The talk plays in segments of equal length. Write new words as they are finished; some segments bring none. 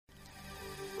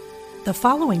The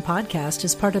following podcast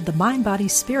is part of the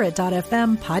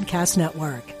MindBodySpirit.fm podcast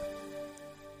network.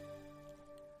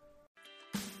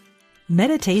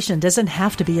 Meditation doesn't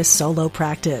have to be a solo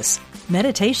practice.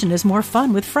 Meditation is more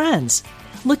fun with friends.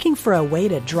 Looking for a way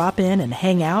to drop in and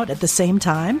hang out at the same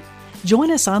time? Join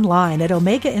us online at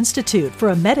Omega Institute for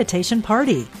a meditation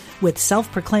party with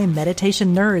self-proclaimed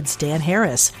meditation nerds Dan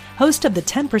Harris, host of the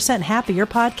 10% Happier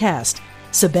podcast,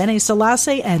 Sebene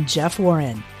Selassie, and Jeff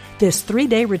Warren. This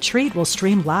 3-day retreat will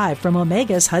stream live from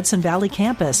Omega's Hudson Valley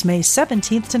campus May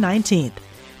 17th to 19th.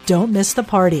 Don't miss the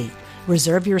party.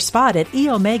 Reserve your spot at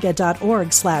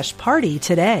eomega.org/party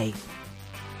today.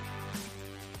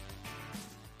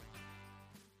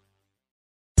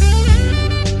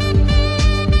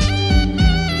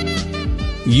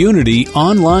 Unity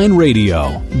Online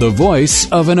Radio, the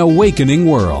voice of an awakening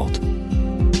world.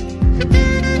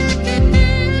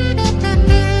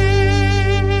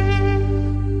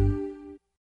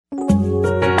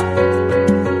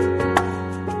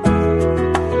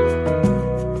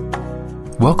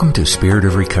 Welcome to Spirit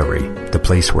of Recovery, the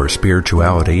place where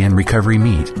spirituality and recovery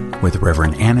meet, with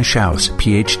Reverend Anna Schaus,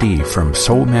 Ph.D. from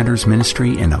Soul Matters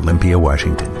Ministry in Olympia,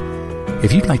 Washington.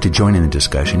 If you'd like to join in the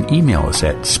discussion, email us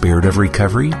at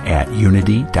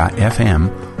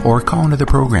spiritofrecovery@unity.fm or call into the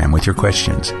program with your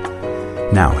questions.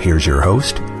 Now, here's your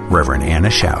host, Reverend Anna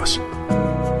Schaus.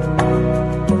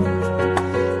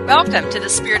 Welcome to the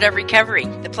Spirit of Recovery,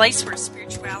 the place where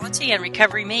spirituality and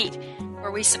recovery meet,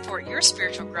 where we support your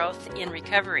spiritual growth in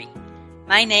recovery.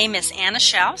 My name is Anna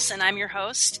Schaus, and I'm your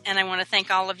host, and I want to thank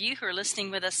all of you who are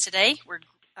listening with us today. We're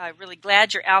really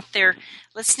glad you're out there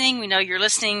listening. We know you're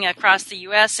listening across the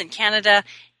U.S. and Canada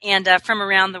and from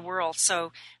around the world.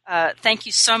 So thank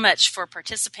you so much for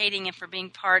participating and for being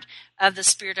part of the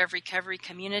Spirit of Recovery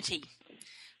community.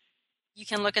 You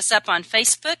can look us up on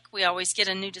Facebook. We always get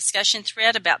a new discussion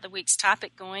thread about the week's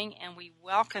topic going, and we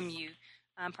welcome you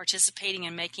participating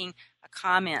and making a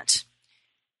comment.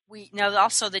 We know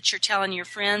also that you're telling your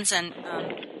friends and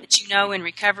that you know in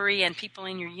recovery and people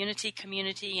in your Unity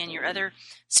community and your other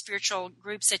spiritual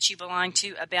groups that you belong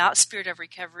to about Spirit of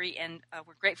Recovery, and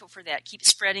we're grateful for that. Keep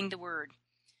spreading the word.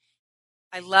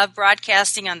 I love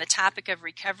broadcasting on the topic of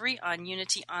recovery on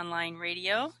Unity Online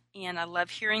Radio, and I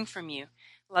love hearing from you.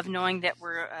 I love knowing that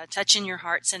we're touching your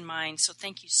hearts and minds, so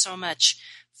thank you so much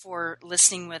for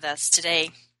listening with us today.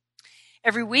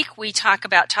 Every week we talk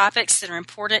about topics that are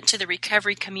important to the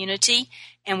recovery community,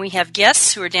 and we have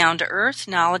guests who are down to earth,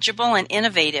 knowledgeable, and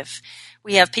innovative.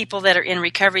 We have people that are in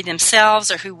recovery themselves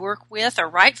or who work with or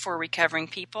write for recovering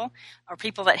people, or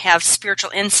people that have spiritual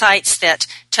insights that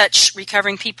touch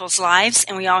recovering people's lives,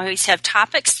 and we always have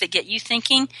topics that get you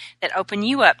thinking, that open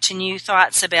you up to new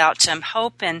thoughts about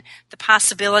hope and the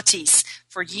possibilities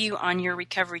for you on your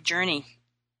recovery journey.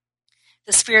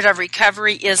 The Spirit of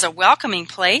Recovery is a welcoming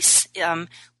place.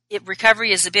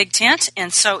 Recovery is a big tent,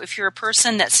 and so if you're a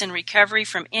person that's in recovery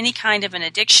from any kind of an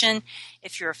addiction,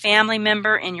 if you're a family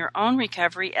member in your own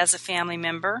recovery as a family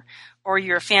member, or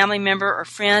you're a family member or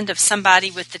friend of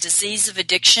somebody with the disease of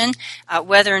addiction,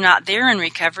 whether or not they're in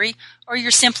recovery, or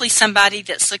you're simply somebody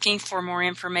that's looking for more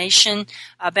information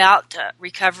about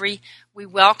recovery, we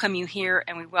welcome you here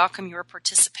and we welcome your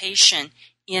participation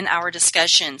in our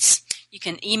discussions. You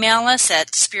can email us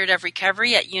at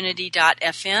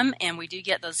spiritofrecovery@unity.fm, and we do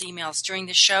get those emails during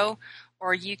the show,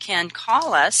 or you can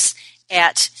call us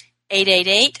at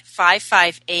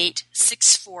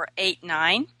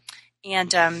 888-558-6489,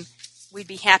 and we'd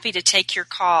be happy to take your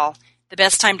call. The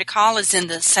best time to call is in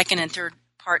the second and third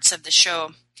parts of the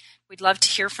show. We'd love to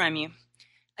hear from you.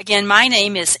 Again, my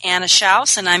name is Anna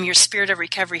Schaus, and I'm your Spirit of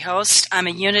Recovery host. I'm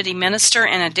a Unity minister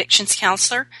and addictions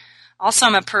counselor. Also,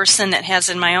 I'm a person that has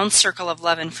in my own circle of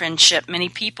love and friendship many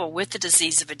people with the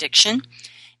disease of addiction.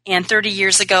 And 30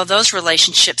 years ago, those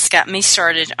relationships got me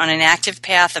started on an active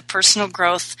path of personal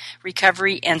growth,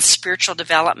 recovery, and spiritual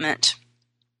development.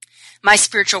 My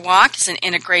spiritual walk is an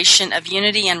integration of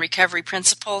unity and recovery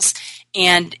principles,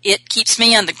 and it keeps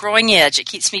me on the growing edge. It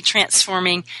keeps me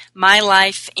transforming my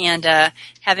life and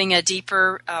having a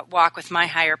deeper walk with my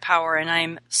higher power, and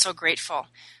I'm so grateful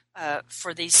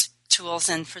for these tools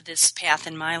and for this path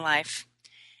in my life.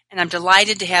 And I'm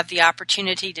delighted to have the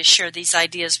opportunity to share these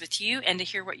ideas with you and to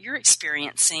hear what you're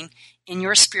experiencing in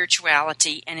your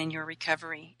spirituality and in your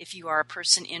recovery, if you are a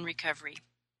person in recovery.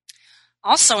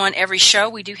 Also, on every show,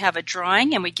 we do have a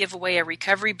drawing, and we give away a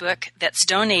recovery book that's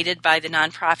donated by the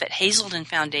nonprofit Hazelden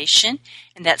Foundation,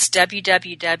 and that's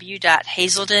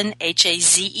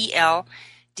www.hazelden.org.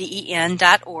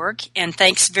 And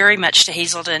thanks very much to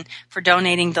Hazelden for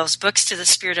donating those books to the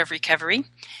Spirit of Recovery.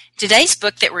 Today's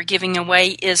book that we're giving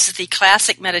away is the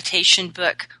classic meditation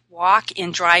book, Walk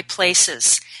in Dry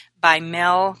Places by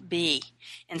Mel B.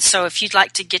 And so if you'd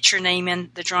like to get your name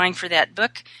in the drawing for that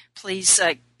book, please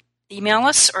email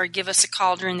us or give us a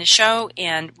call during the show,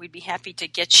 and we'd be happy to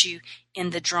get you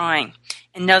in the drawing.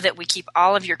 And know that we keep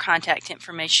all of your contact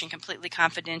information completely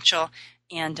confidential,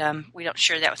 and we don't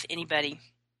share that with anybody.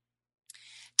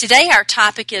 Today our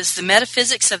topic is the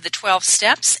metaphysics of the 12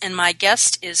 steps, and my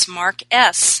guest is Mark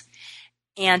S.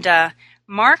 And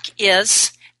Mark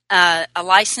is a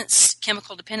licensed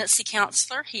chemical dependency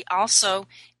counselor. He also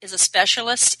is a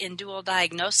specialist in dual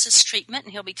diagnosis treatment,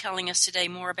 and he'll be telling us today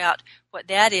more about what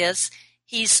that is.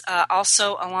 He's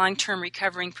also a long-term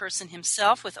recovering person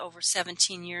himself with over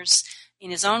 17 years in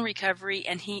his own recovery,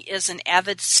 and he is an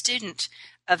avid student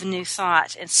of New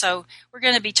Thought. And so we're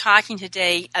going to be talking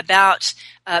today about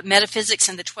metaphysics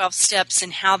and the 12 steps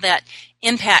and how that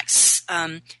impacts,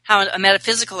 how a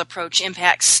metaphysical approach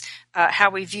impacts how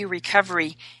we view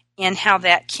recovery, and how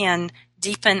that can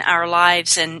deepen our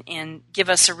lives and give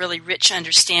us a really rich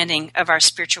understanding of our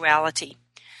spirituality.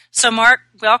 So, Mark,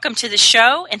 welcome to the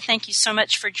show, and thank you so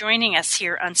much for joining us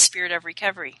here on Spirit of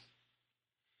Recovery.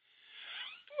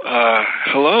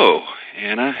 Hello,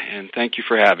 Anna, and thank you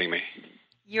for having me.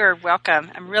 You're welcome.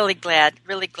 I'm really glad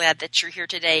that you're here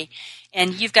today.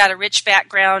 And you've got a rich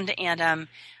background, and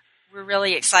we're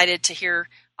really excited to hear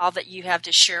all that you have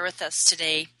to share with us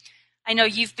today. I know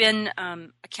you've been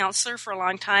a counselor for a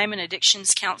long time, an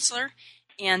addictions counselor,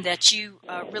 and that you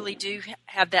really do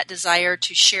have that desire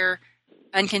to share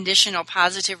unconditional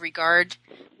positive regard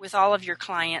with all of your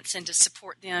clients and to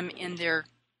support them in their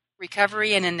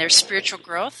recovery and in their spiritual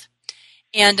growth.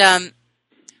 And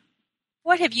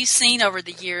what have you seen over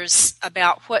the years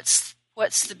about what's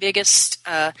the biggest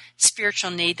spiritual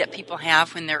need that people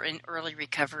have when they're in early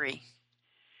recovery?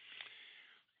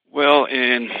 Well,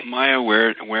 in my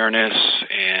awareness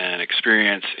and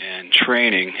experience and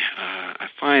training, I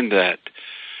find that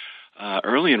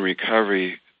early in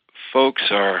recovery, folks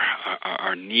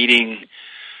are needing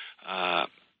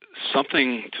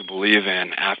something to believe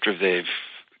in after they've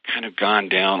kind of gone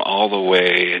down all the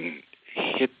way and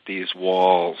hit these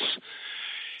walls,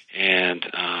 and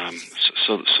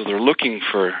so they're looking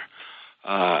for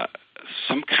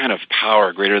some kind of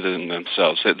power greater than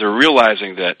themselves. They're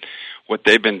realizing that what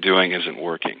they've been doing isn't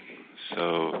working.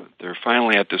 So they're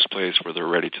finally at this place where they're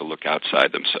ready to look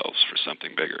outside themselves for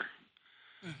something bigger,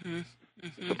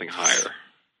 something higher.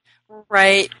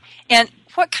 Right. And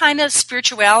what kind of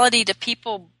spirituality do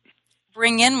people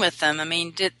bring in with them? I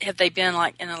mean, have they been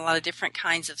like in a lot of different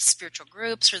kinds of spiritual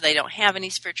groups, or they don't have any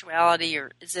spirituality,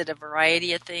 or is it a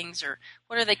variety of things, or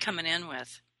what are they coming in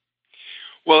with?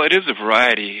 Well, it is a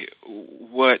variety.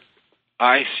 What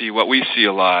we see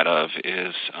a lot of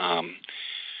is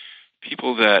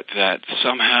people that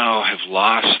somehow have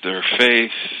lost their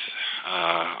faith,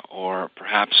 or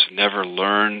perhaps never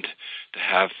learned to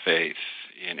have faith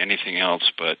in anything else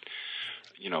but,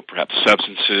 perhaps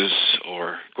substances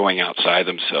or going outside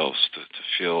themselves to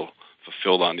feel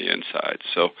fulfilled on the inside.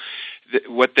 So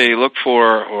what they look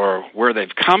for, or where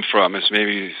they've come from, is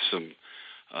maybe some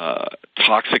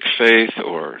toxic faith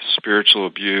or spiritual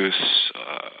abuse,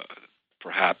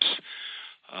 perhaps,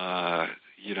 a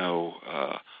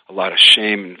lot of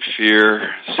shame and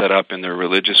fear set up in their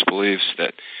religious beliefs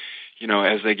that,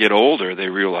 as they get older, they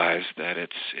realize that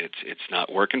it's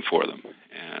not working for them.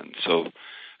 And so,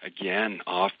 again,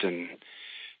 often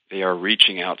they are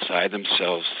reaching outside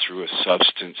themselves through a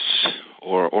substance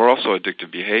or also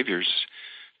addictive behaviors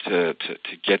to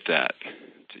get that,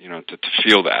 to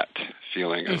feel that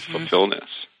feeling of fulfilledness.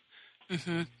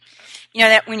 Mm-hmm.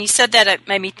 That when you said that, it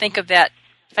made me think of that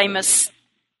famous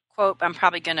quote. I'm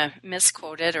probably going to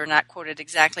misquote it or not quote it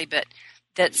exactly, but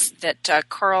that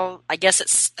Carl, I guess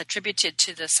it's attributed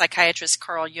to the psychiatrist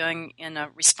Carl Jung in a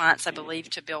response, I believe,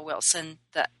 to Bill Wilson,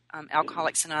 the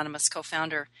Alcoholics Anonymous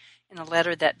co-founder, in a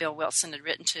letter that Bill Wilson had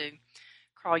written to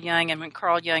Carl Jung. And when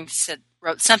Carl Jung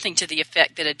wrote something to the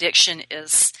effect that addiction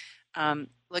is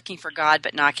looking for God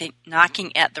but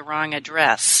knocking at the wrong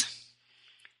address.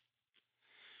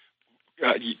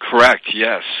 Correct.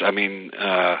 Yes. I mean,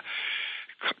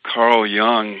 Carl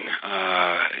Jung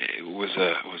was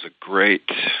a great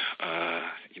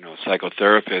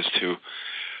psychotherapist who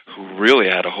really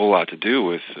had a whole lot to do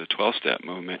with the 12-step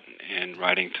movement and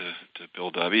writing to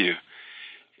Bill W.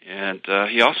 And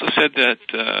he also said that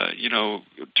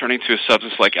turning to a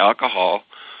substance like alcohol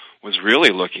was really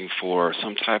looking for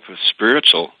some type of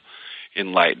spiritual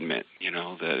enlightenment.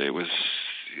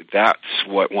 That's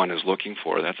what one is looking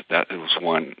for. That was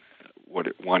what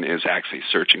one is actually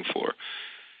searching for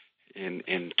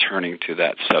in turning to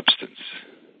that substance.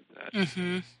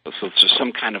 So it's just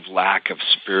some kind of lack of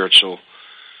spiritual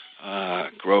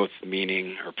growth,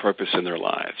 meaning, or purpose in their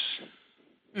lives.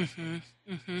 Mm-hmm.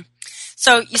 Mm-hmm.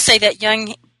 So you say that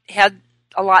Jung had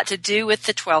a lot to do with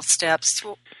the 12 steps.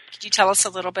 Well, could you tell us a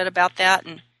little bit about that?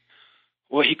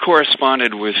 Well, he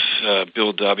corresponded with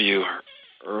Bill W.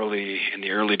 in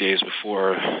the early days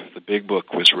before the Big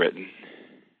Book was written,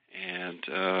 and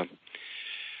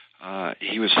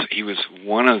he was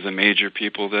one of the major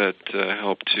people that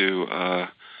helped to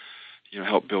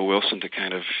help Bill Wilson to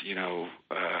kind of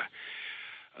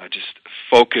just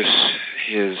focus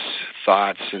his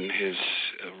thoughts and his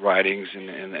writings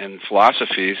and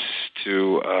philosophies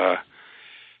to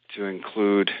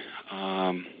include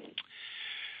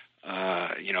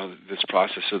this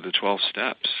process of the 12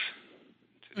 steps.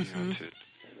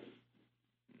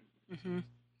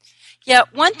 Yeah,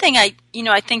 one thing I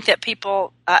think that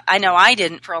people, I know I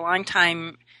didn't for a long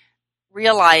time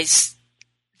realize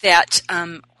that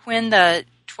when the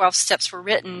 12 steps were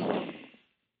written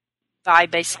by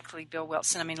basically Bill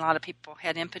Wilson, I mean, a lot of people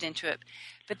had input into it,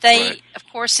 but they, right. Of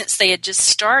course, since they had just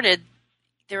started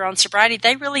their own sobriety,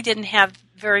 they really didn't have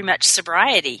very much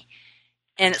sobriety.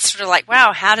 And it's sort of like,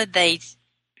 wow, how did they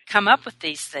come up with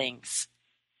these things?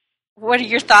 What are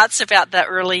your thoughts about the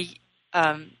early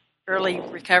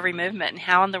recovery movement and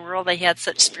how in the world they had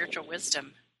such spiritual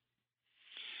wisdom?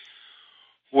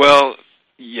 Well,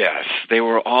 yes, they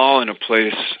were all in a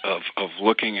place of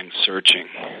looking and searching,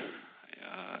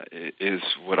 is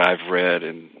what I've read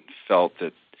and felt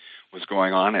that was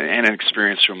going on and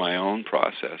experienced through my own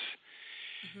process.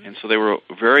 Mm-hmm. And so they were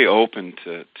very open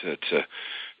to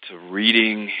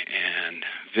reading and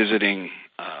visiting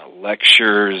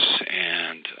lectures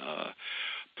and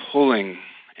pulling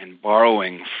and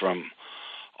borrowing from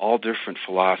all different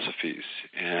philosophies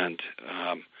and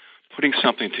putting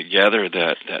something together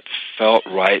that felt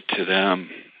right to them.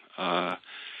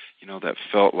 That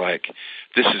felt like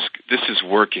this is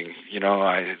working.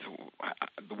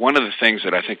 One of the things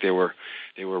that I think they were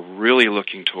really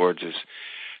looking towards is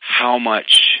how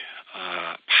much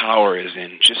power is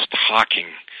in just talking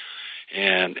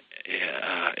and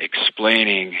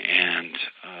explaining and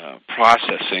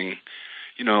processing,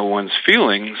 one's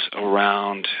feelings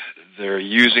around their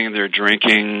using, their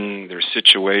drinking, their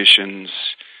situations,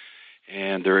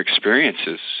 and their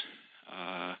experiences.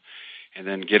 And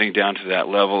then getting down to that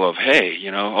level of, hey,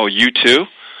 oh, you too?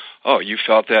 Oh, you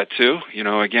felt that too?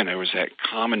 Again, there was that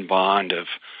common bond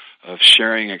of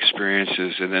sharing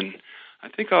experiences, and then I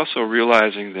think also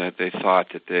realizing that they thought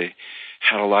that they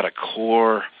had a lot of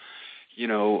core,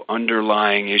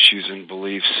 underlying issues and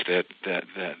beliefs that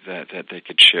they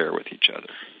could share with each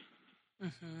other.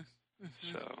 Mm-hmm.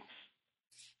 Mm-hmm. So,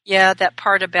 yeah, that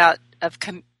part about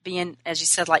being, as you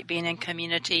said, like being in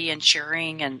community and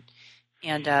sharing and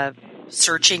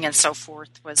searching and so forth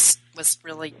was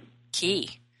really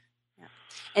key. Yeah.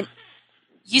 And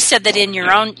you said that in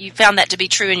your own, you found that to be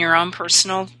true in your own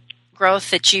personal growth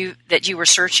that you were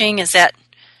searching. Is that?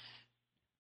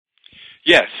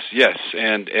 Yes,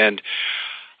 and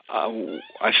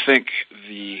I think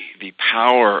the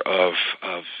power of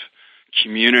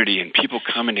community and people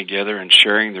coming together and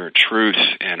sharing their truth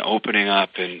and opening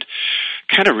up and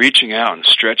kind of reaching out and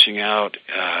stretching out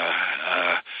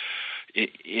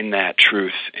in that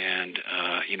truth and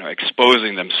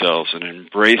exposing themselves and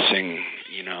embracing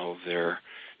their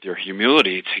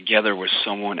humility together with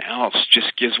someone else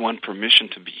just gives one permission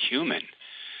to be human.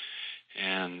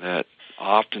 And that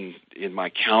often in my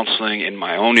counseling, in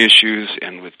my own issues,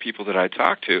 and with people that I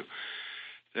talk to,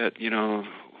 that,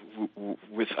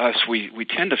 with us, we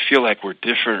tend to feel like we're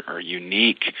different or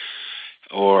unique,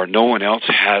 or no one else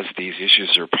has these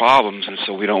issues or problems, and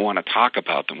so we don't want to talk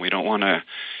about them. We don't want to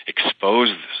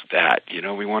expose that.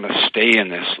 We want to stay in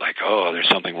this like, oh, there's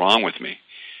something wrong with me.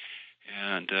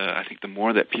 And I think the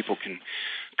more that people can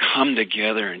come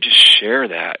together and just share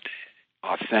that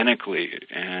authentically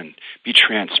and be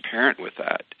transparent with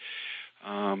that,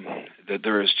 that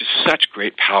there is just such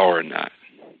great power in that,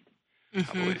 I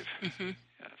believe. Mm-hmm.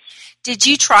 Yes. Did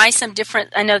you try some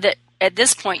different, I know that at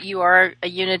this point you are a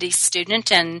Unity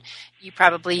student and you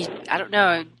probably,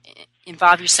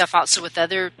 involve yourself also with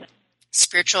other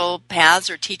spiritual paths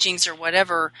or teachings or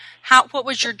whatever. What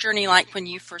was your journey like when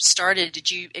you first started? Did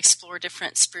you explore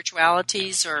different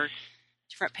spiritualities or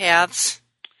different paths?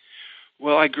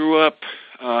 Well, I grew up,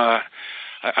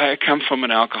 I come from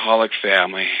an alcoholic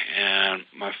family, and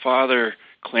my father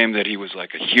claimed that he was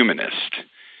like a humanist.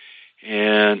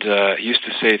 And he used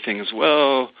to say things,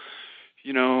 well,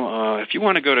 if you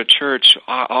want to go to church,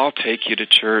 I'll take you to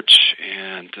church,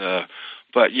 and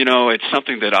but, it's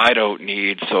something that I don't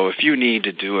need, so if you need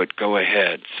to do it, go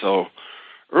ahead. So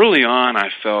early on, I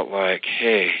felt like,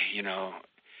 hey,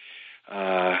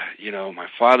 my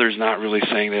father's not really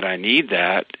saying that I need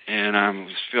that, and I'm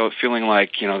feeling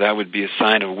like, that would be a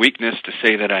sign of weakness to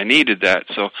say that I needed that.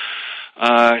 So,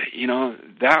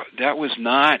 that was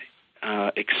not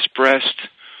expressed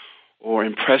or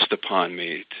impressed upon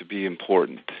me to be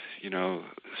important,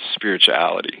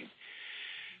 spirituality.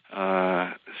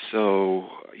 And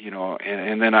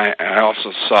then I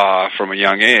also saw from a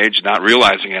young age, not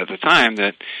realizing it at the time,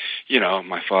 that,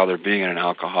 my father being an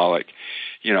alcoholic,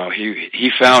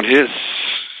 he found his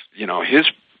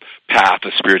path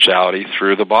of spirituality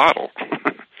through the bottle.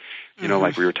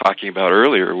 Like we were talking about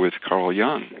earlier with Carl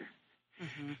Jung.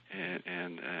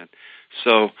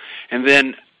 And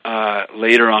then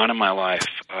later on in my life,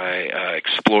 I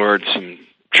explored some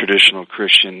traditional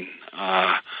Christian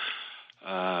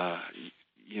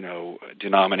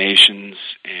denominations,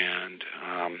 and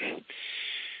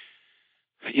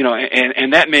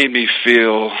and that made me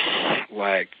feel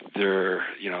like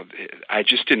I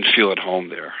just didn't feel at home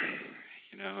there.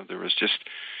 There was I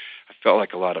felt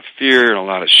like a lot of fear and a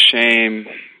lot of shame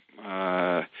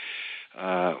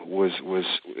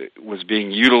was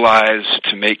being utilized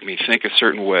to make me think a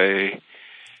certain way,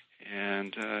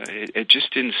 and it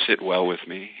just didn't sit well with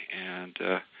me. And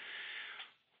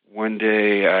one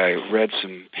day I read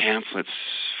some pamphlets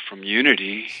from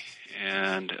Unity,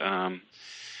 and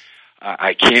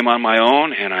I came on my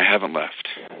own, and I haven't left.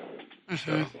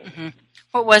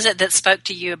 What was it that spoke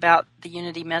to you about the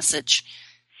Unity message?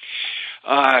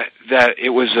 That it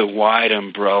was a wide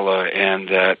umbrella, and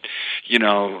that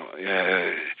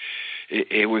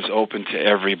it was open to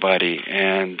everybody,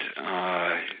 and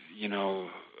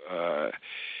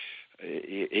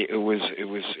it was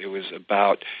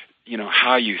about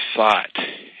how you thought,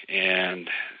 and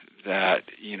that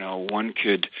one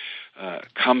could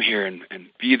come here and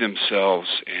be themselves,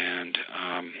 and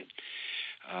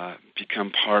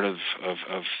become part of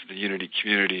the Unity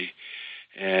community,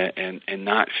 and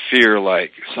not fear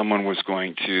like someone was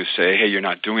going to say, hey, you're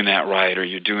not doing that right, or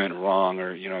you're doing it wrong,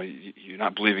 or you're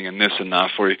not believing in this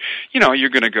enough, or you're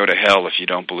going to go to hell if you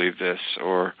don't believe this,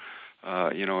 or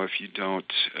if you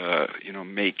don't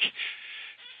make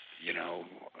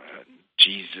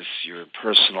Jesus your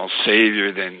personal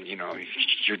savior, then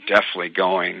you're definitely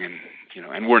going,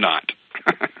 and we're not.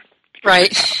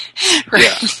 Right.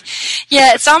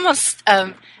 Yeah, it's almost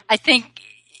I think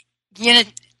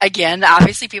again,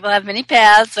 obviously people have many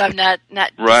paths, so I'm not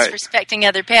disrespecting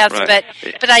other paths, but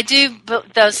I do,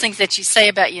 those things that you say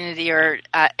about Unity are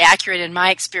accurate in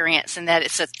my experience, and that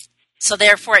so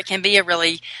therefore it can be a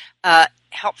really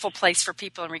helpful place for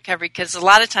people in recovery, because a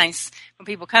lot of times when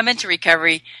people come into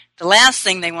recovery, the last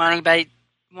thing they want anybody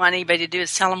to do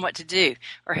is tell them what to do,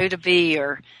 or who to be,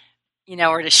 or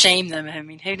or to shame them. I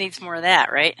mean, who needs more of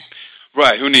that, right?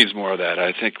 Right. Who needs more of that?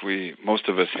 I think most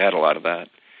of us had a lot of that.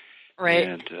 Right.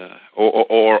 And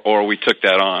or we took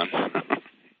that on.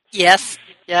 Yes.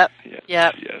 Yep.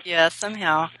 Yes. Yeah.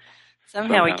 Somehow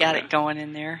we got it going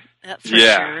in there. That's for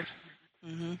sure.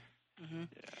 Mm-hmm. Mm-hmm.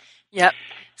 Yep.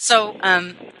 So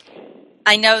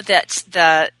I know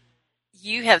that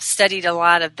you have studied a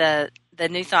lot of the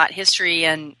New Thought history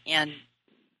and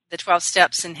the 12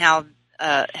 steps, and how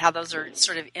those are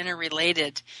sort of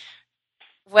interrelated.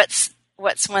 What's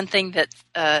one thing that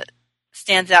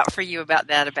stands out for you about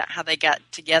that, about how they got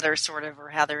together, sort of, or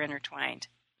how they're intertwined?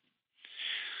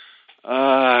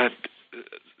 So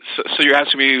you're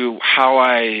asking me how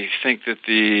I think that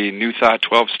the New Thought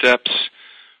 12 steps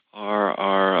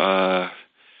are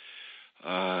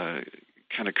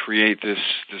kind of create this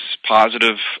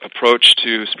positive approach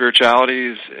to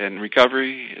spirituality and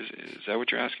recovery? Is that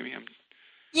what you're asking me?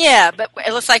 Yeah, but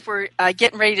it looks like we're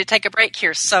getting ready to take a break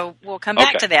here, so we'll come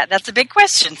back to that. That's a big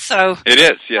question. So it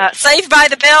is, yes. Saved by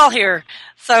the bell here.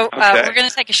 So we're going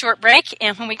to take a short break,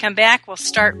 and when we come back, we'll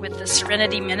start with the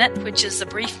Serenity Minute, which is a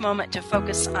brief moment to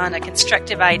focus on a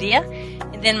constructive idea.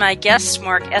 And then my guest,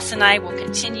 Mark S., and I will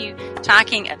continue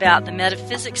talking about the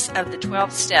metaphysics of the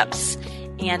 12 steps.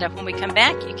 And when we come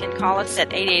back, you can call us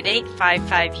at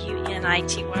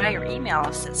 888-55-UNITY or email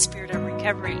us at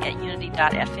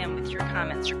spiritofrecovery@unity.fm with your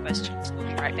comments or questions. We'll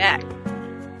be right back.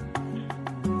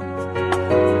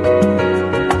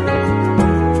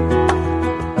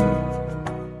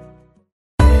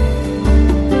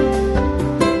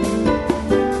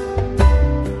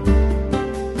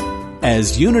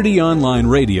 As Unity Online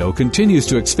Radio continues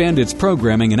to expand its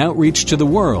programming and outreach to the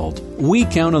world, we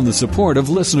count on the support of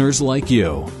listeners like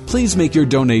you. Please make your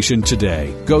donation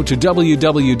today. Go to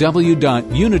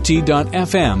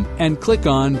www.unity.fm and click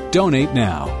on Donate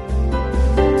Now.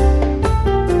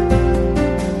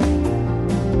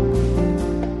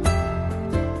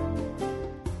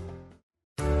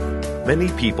 Many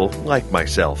people, like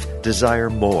myself, desire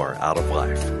more out of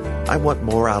life. I want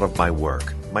more out of my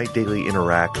work, my daily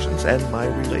interactions, and my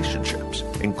relationships,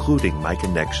 including my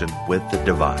connection with the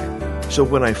divine. So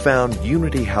when I found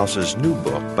Unity House's new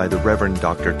book by the Reverend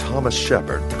Dr. Thomas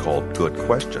Shepard called Good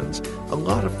Questions, a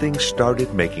lot of things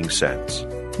started making sense.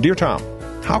 Dear Tom,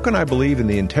 how can I believe in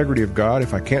the integrity of God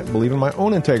if I can't believe in my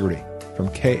own integrity? From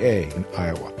K.A. in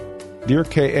Iowa. Dear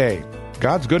K.A.,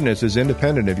 God's goodness is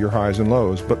independent of your highs and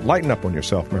lows, but lighten up on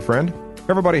yourself, my friend.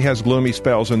 Everybody has gloomy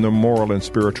spells in their moral and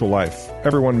spiritual life.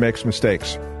 Everyone makes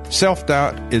mistakes.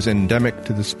 Self-doubt is endemic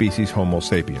to the species Homo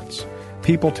sapiens.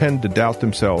 People tend to doubt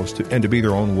themselves and to be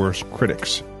their own worst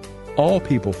critics. All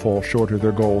people fall short of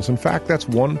their goals. In fact, that's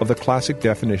one of the classic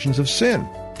definitions of sin.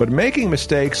 But making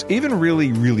mistakes, even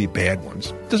really, really bad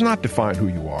ones, does not define who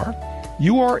you are.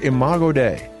 You are Imago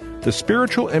Dei. The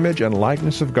spiritual image and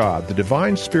likeness of God, the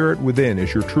divine spirit within,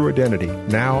 is your true identity,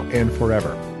 now and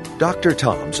forever. Dr.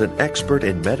 Tom's an expert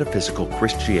in metaphysical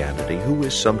Christianity who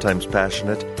is sometimes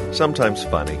passionate, sometimes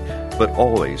funny, but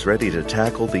always ready to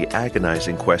tackle the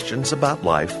agonizing questions about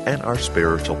life and our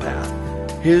spiritual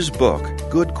path. His book,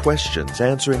 Good Questions,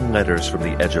 Answering Letters from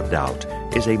the Edge of Doubt,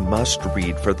 is a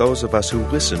must-read for those of us who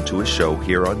listen to his show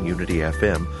here on Unity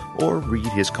FM or read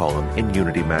his column in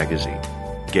Unity Magazine.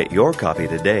 Get your copy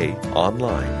today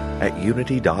online at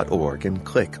unity.org and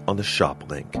click on the shop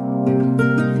link.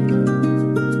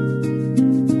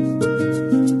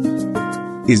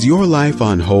 Is your life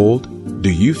on hold? Do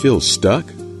you feel stuck?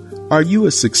 Are you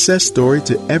a success story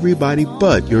to everybody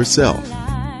but yourself?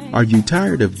 Are you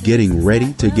tired of getting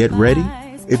ready to get ready?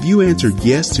 If you answered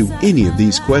yes to any of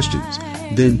these questions,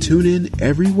 then tune in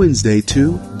every Wednesday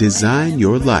to Design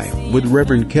Your Life with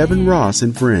Reverend Kevin Ross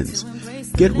and friends.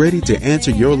 Get ready to answer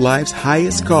your life's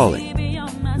highest calling.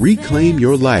 Reclaim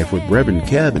your life with Reverend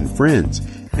Kev and friends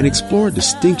and explore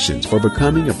distinctions for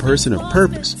becoming a person of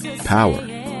purpose, power,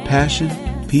 passion,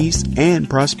 peace, and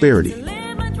prosperity.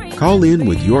 Call in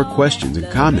with your questions and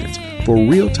comments for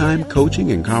real-time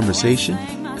coaching and conversation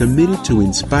committed to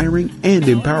inspiring and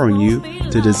empowering you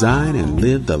to design and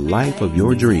live the life of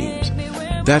your dreams.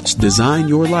 That's Design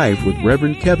Your Life with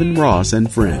Reverend Kevin Ross and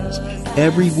friends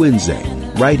every Wednesday,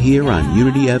 right here on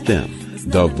Unity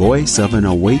FM, the voice of an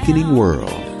awakening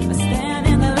world.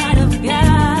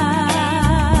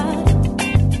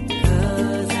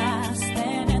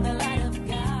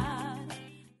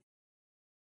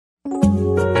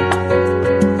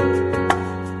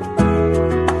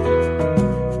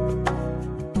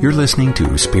 You're listening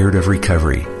to Spirit of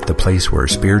Recovery, the place where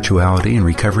spirituality and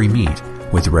recovery meet,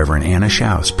 with Reverend Anna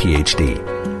Schaus, Ph.D.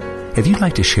 If you'd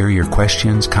like to share your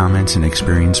questions, comments, and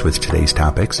experience with today's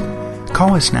topics,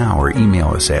 call us now or email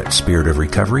us at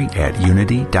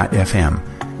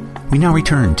spiritofrecovery@unity.fm. We now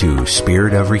return to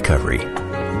Spirit of Recovery.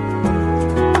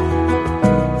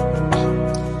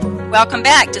 Welcome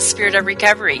back to Spirit of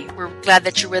Recovery. We're glad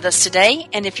that you're with us today.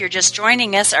 And if you're just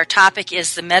joining us, our topic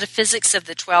is the metaphysics of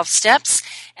the 12 steps.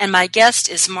 And my guest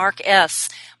is Mark S.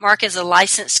 Mark is a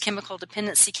licensed chemical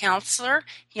dependency counselor.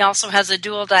 He also has a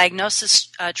dual diagnosis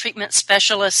treatment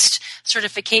specialist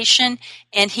certification.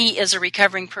 And he is a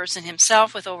recovering person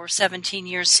himself with over 17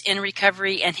 years in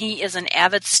recovery. And he is an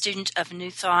avid student of New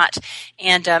Thought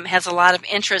and has a lot of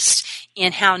interest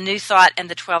in how New Thought and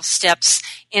the 12 steps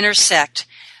intersect.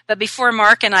 But before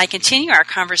Mark and I continue our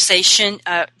conversation,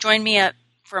 join me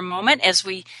for a moment as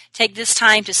we take this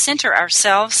time to center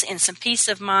ourselves in some peace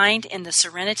of mind in the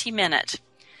Serenity Minute.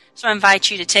 So I invite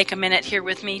you to take a minute here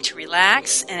with me to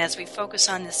relax, and as we focus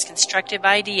on this constructive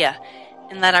idea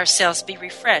and let ourselves be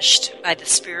refreshed by the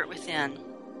Spirit within.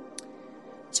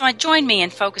 So join me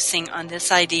in focusing on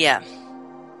this idea.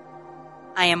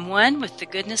 I am one with the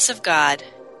goodness of God.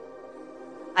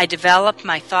 I develop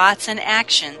my thoughts and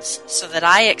actions so that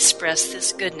I express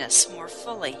this goodness more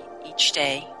fully each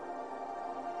day.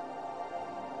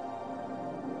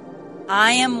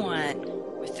 I am one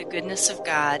with the goodness of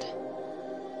God.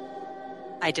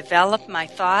 I develop my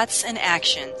thoughts and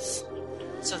actions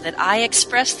so that I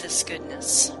express this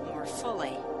goodness more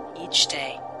fully each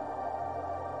day.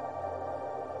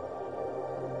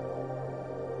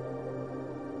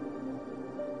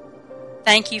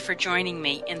 Thank you for joining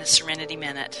me in the Serenity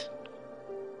Minute.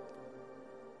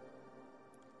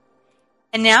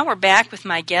 And now we're back with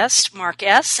my guest, Mark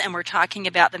S., and we're talking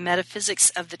about the metaphysics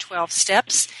of the 12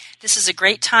 steps. This is a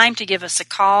great time to give us a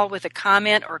call with a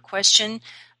comment or question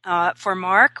for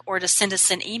Mark, or to send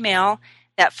us an email.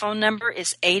 That phone number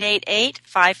is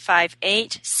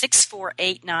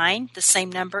 888-558-6489. The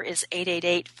same number is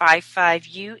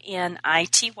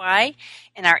 888-55-UNITY.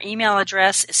 And our email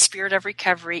address is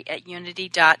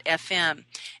spiritofrecovery@unity.fm.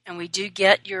 And we do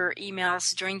get your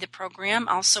emails during the program.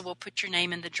 Also, we'll put your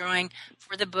name in the drawing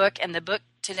for the book. And the book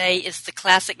today is the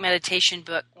classic meditation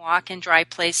book, Walk in Dry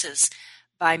Places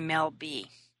by Mel B.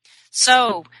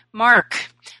 So,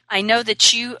 Mark, I know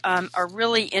that you are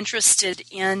really interested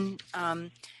in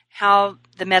how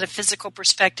the metaphysical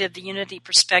perspective, the unity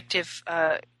perspective,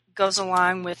 goes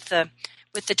along with the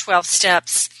 12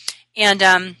 steps.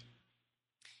 And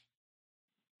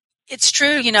it's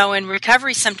true, in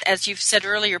recovery, as you've said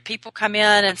earlier, people come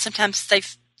in and sometimes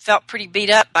they've felt pretty beat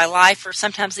up by life or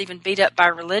sometimes even beat up by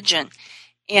religion.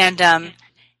 And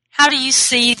how do you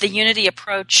see the unity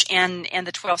approach and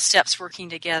the 12 steps working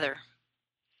together?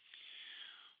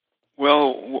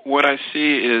 Well, what I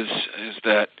see is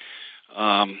that,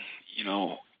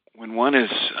 when one is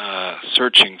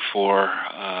searching for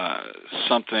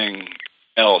something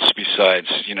else besides,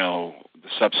 the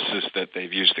substances that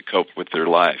they've used to cope with their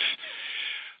life,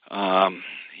 and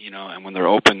when they're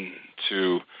open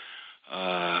to,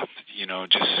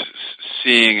 just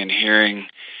seeing and hearing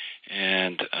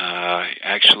and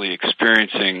actually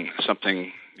experiencing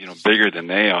something, bigger than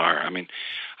they are. I mean,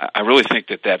 I really think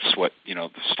that that's what,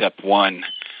 step one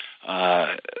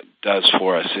does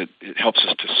for us. It helps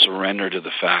us to surrender to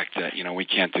the fact that, we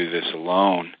can't do this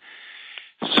alone.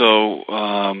 So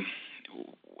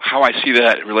how I see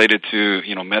that related to,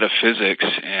 metaphysics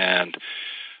and,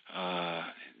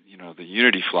 the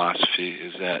unity philosophy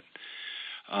is that,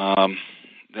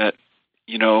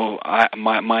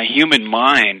 my human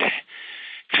mind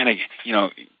kind of,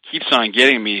 keeps on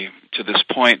getting me to this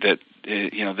point that,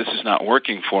 this is not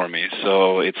working for me,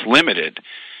 so it's limited.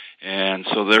 And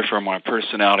so therefore my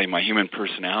personality, my human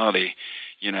personality,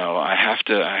 I have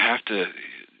to,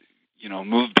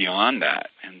 move beyond that.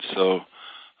 And so,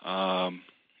 I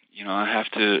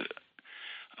have to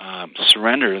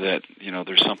surrender that,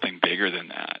 there's something bigger than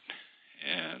that.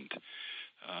 And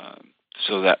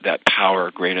so that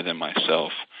power greater than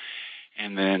myself.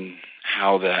 And then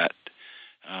how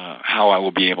I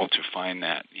will be able to find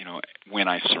that, when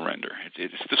I surrender.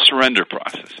 It's the surrender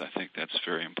process. I think that's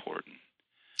very important.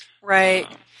 Right.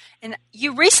 And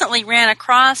you recently ran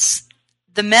across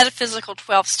the metaphysical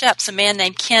 12 steps. A man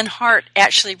named Ken Hart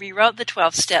actually rewrote the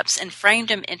 12 steps and framed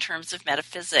them in terms of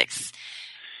metaphysics.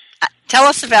 Tell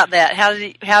us about that. How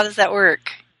does that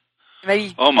work?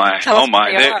 Maybe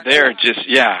they are just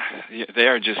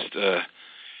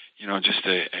just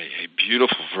a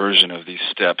beautiful version of these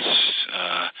steps.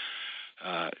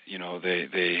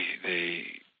 They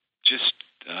just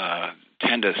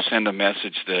tend to send a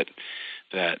message that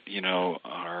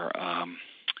our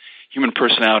human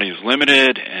personality is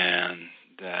limited, and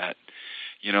that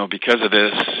because of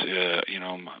this,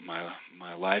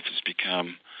 my life has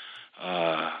become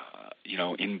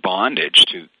in bondage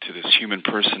to this human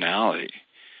personality.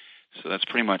 So that's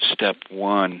pretty much step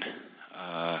one.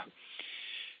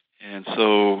 And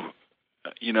so,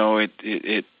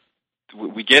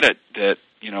 we get it that,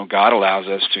 God allows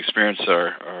us to experience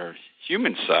our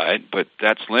human side, but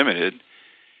that's limited.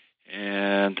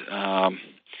 And,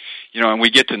 and we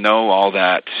get to know all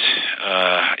that,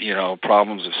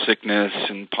 problems of sickness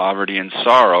and poverty and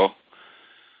sorrow.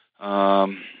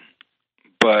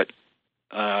 But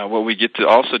what we get to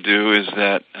also do is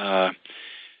that,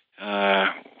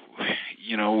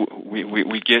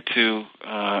 we get to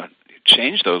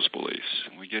change those beliefs.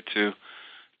 We get to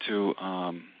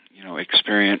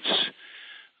experience,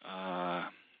 a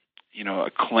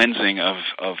cleansing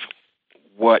of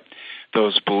what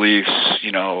those beliefs,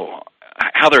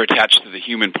 how they're attached to the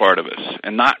human part of us,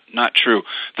 and not true.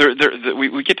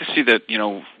 We get to see that,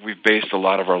 we've based a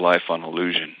lot of our life on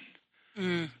illusion.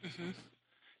 Mm-hmm.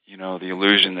 The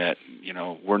illusion that,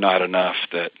 we're not enough,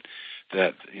 that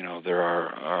there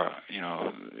are,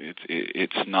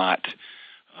 it's not,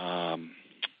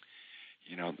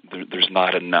 there's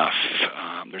not enough.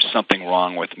 There's something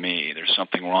wrong with me. There's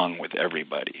something wrong with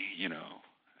everybody,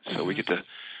 So mm-hmm. we get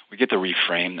to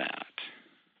reframe that.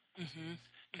 Mm-hmm.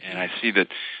 And I see that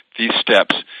these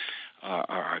steps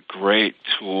are a great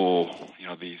tool.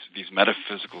 These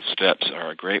metaphysical steps are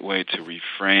a great way to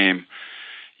reframe,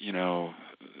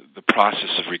 the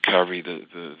process of recovery,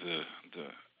 the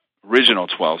original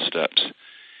 12 steps,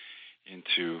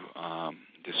 into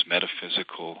this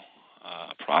metaphysical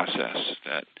process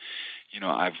that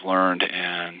I've learned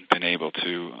and been able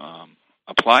to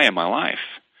apply in my life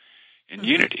in mm-hmm.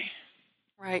 unity.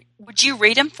 Right. Would you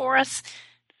read them for us?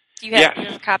 You have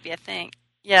a copy, I think.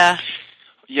 Yeah.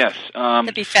 Yes.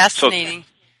 That'd be fascinating.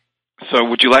 So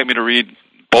would you like me to read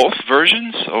both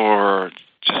versions, or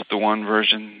just the one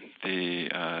version,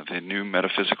 the new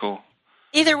metaphysical?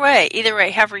 Either way,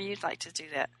 however you'd like to do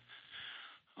that.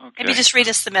 Okay. Maybe just read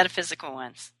us the metaphysical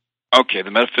ones. Okay,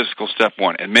 the metaphysical step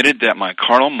 1. Admitted that my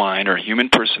carnal mind or human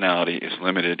personality is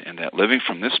limited and that living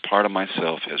from this part of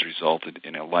myself has resulted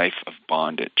in a life of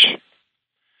bondage.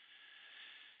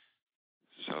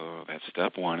 So that's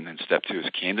step 1. And then step 2 is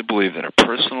came to believe that a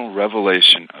personal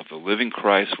revelation of the living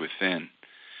Christ within,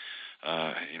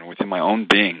 within my own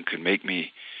being could make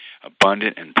me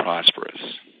abundant and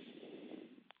prosperous.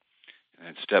 And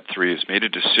then step 3 is made a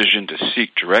decision to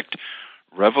seek direct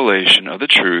revelation of the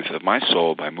truth of my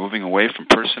soul by moving away from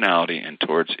personality and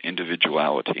towards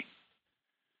individuality.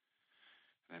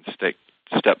 And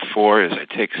step 4 is I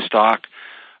take stock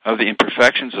of the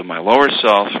imperfections of my lower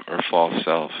self or false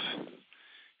self.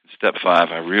 Step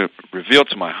 5, I reveal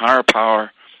to my higher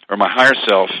power or my higher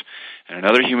self and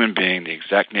another human being the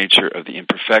exact nature of the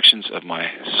imperfections of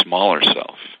my smaller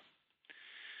self.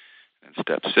 And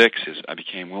step 6 is I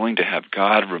became willing to have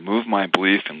God remove my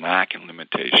belief in lack and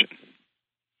limitation.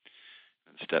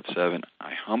 Step 7,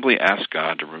 I humbly ask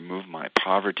God to remove my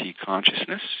poverty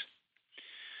consciousness.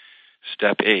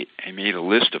 Step 8, I made a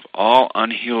list of all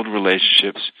unhealed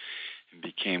relationships and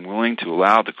became willing to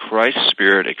allow the Christ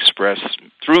Spirit expressed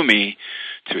through me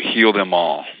to heal them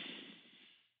all.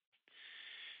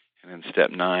 And then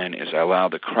step 9 is I allow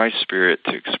the Christ Spirit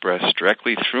to express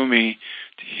directly through me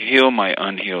to heal my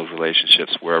unhealed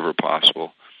relationships wherever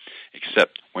possible,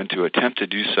 except when to attempt to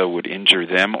do so would injure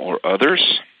them or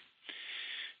others.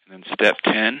 And then step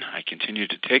 10, I continue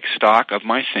to take stock of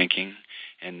my thinking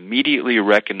and immediately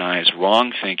recognize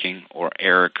wrong thinking or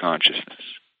error consciousness.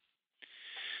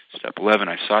 Step 11,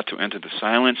 I sought to enter the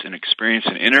silence and experience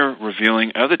an inner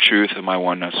revealing of the truth of my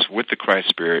oneness with the Christ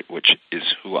Spirit, which is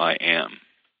who I am.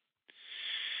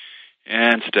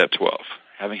 And step 12,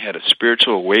 having had a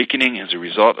spiritual awakening as a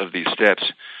result of these steps,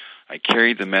 I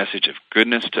carried the message of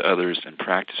goodness to others and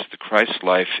practiced the Christ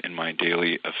life in my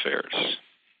daily affairs.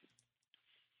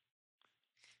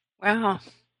 Wow.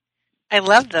 I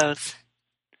love those.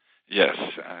 Yes.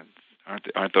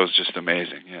 Aren't those just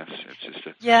amazing? Yes. It's just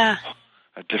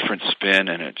a different spin,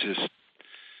 and it just,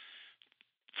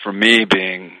 for me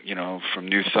being, from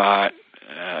New Thought,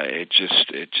 it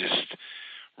just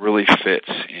really fits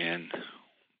in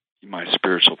my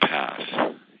spiritual path,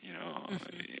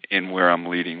 in where I'm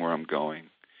leading, where I'm going,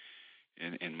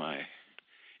 in my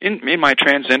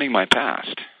transcending my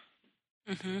past.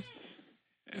 Mm-hmm.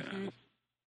 Yeah. Mm-hmm.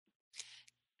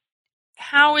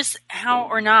 How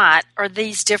or not are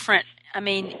these different,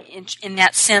 in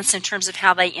that sense, in terms of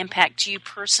how they impact you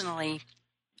personally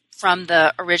from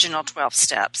the original 12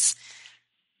 steps?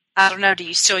 I don't know, do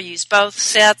you still use both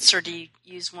sets, or do you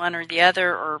use one or the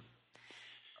other, or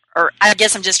I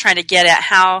guess I'm just trying to get at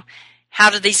how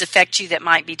do these affect you that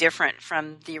might be different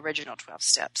from the original 12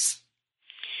 steps?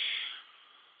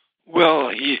 Well,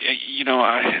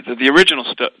 the original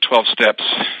 12 steps,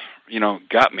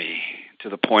 got me to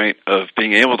the point of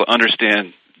being able to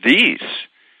understand these.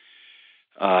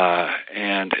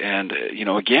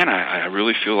 Again, I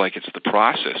really feel like it's the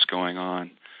process going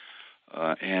on,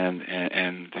 and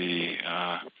the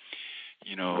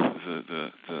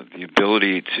the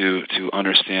ability to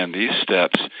understand these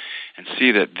steps and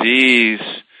see that these,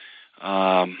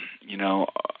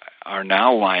 are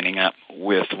now lining up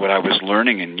with what I was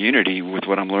learning in Unity, with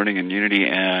what I'm learning in Unity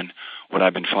and what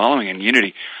I've been following in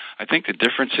Unity. I think the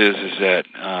difference is that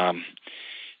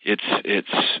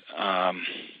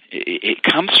it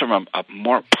comes from a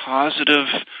more positive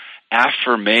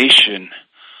affirmation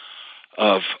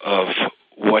of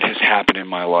what has happened in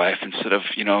my life, instead of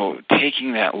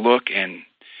taking that look and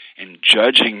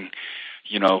judging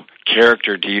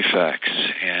character defects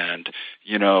and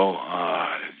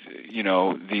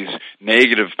these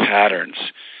negative patterns.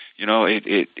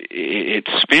 It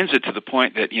spins it to the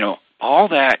point that all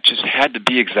that just had to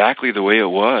be exactly the way it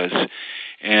was,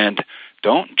 and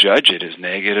don't judge it as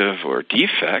negative or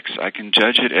defects. I can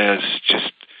judge it as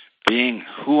just being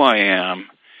who I am,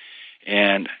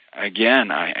 and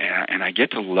again, I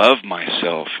get to love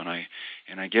myself,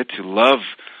 and I get to love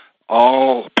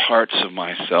all parts of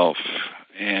myself,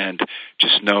 and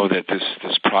just know that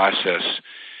this process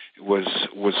was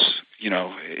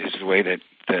is the way that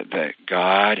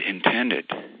God intended,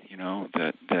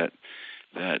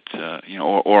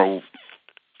 or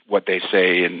what they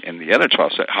say in the other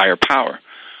 12 steps, higher power,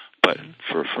 but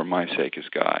for my sake is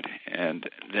God. And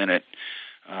then it,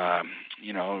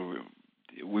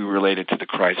 we related to the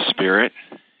Christ Spirit,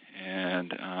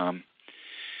 and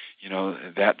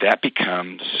that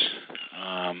becomes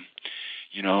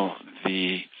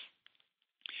the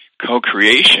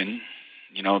co-creation,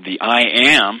 the I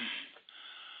am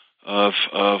of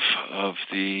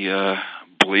the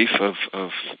belief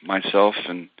of myself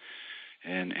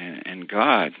and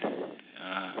God,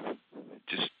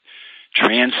 just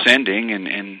transcending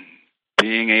and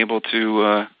being able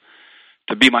to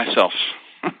be myself.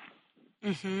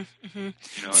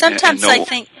 Sometimes I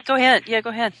think. Go ahead. Yeah,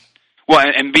 go ahead. Well,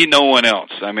 and be no one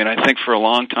else. I mean, I think for a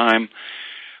long time,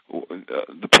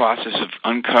 the process of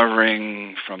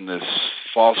uncovering from this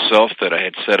false self that I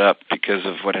had set up because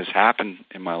of what has happened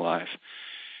in my life.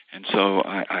 And so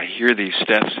I hear these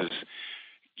steps as,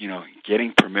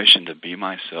 getting permission to be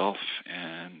myself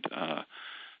and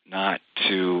not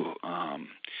to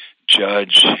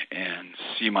judge and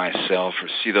see myself or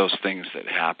see those things that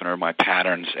happen or my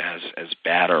patterns as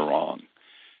bad or wrong.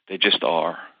 They just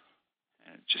are.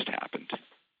 And it just happened. So.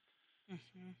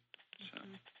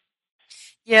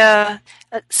 Yeah.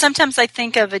 Sometimes I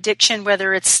think of addiction,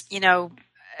 whether it's, a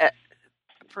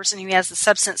person who has a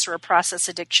substance or a process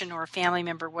addiction or a family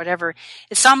member, whatever,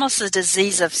 it's almost a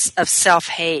disease of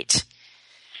self-hate.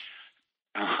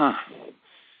 Uh-huh.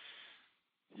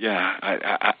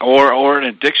 Yeah, or an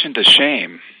addiction to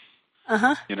shame.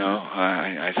 Uh-huh.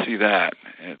 I see that.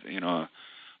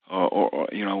 Or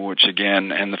which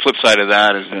again, and the flip side of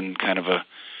that is then kind of a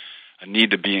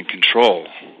need to be in control.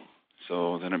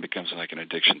 So then it becomes like an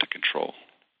addiction to control.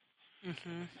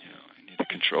 Mm-hmm. We need to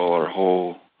control our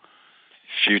whole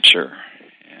future,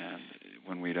 and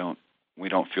when we don't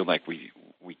feel like we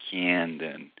can,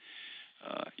 then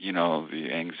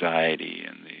the anxiety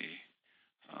and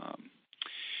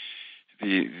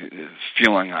the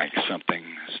feeling like something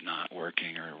is not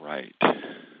working or right. So.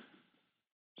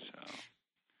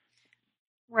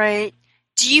 Right.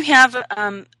 Do you have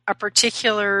a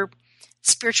particular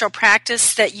spiritual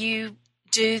practice that you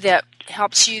do that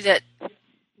helps you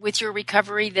with your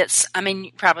recovery? You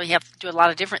probably have to do a lot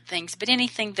of different things, but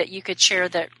anything that you could share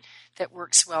that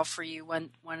works well for you, one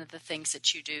of the things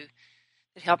that you do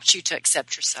that helps you to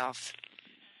accept yourself?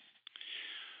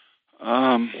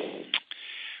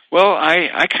 Well,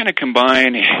 I kind of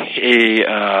combine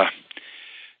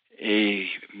a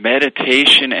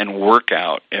meditation and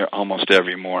workout almost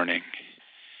every morning,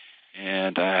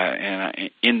 and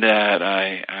in that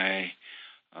I'm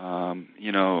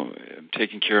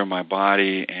taking care of my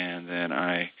body, and then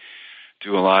I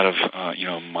do a lot of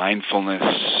mindfulness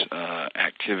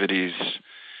activities,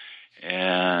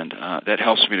 and that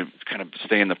helps me to kind of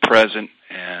stay in the present,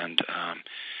 and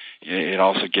it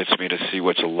also gets me to see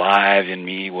what's alive in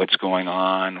me, what's going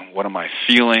on, what am I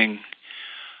feeling,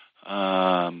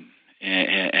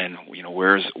 and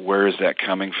where is that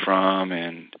coming from,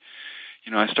 and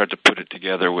I start to put it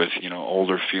together with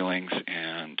older feelings,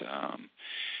 and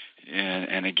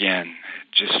again,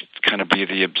 just kind of be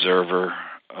the observer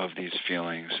of these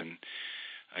feelings. And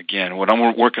again, what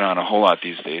I'm working on a whole lot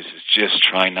these days is just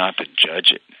trying not to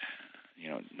judge it,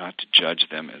 not to judge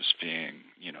them as being,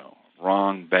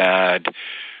 wrong, bad,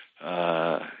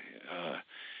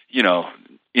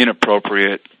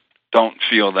 inappropriate. Don't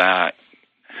feel that.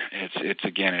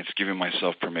 It's giving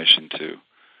myself permission to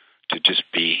just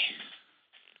be.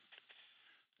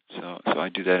 So I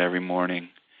do that every morning.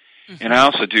 Mm-hmm. And I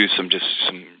also do some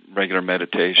regular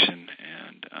meditation,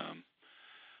 and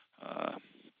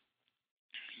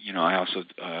I also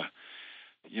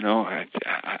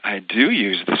I do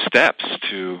use the steps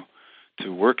to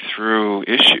work through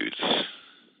issues.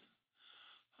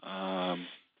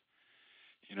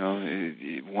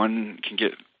 One can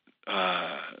get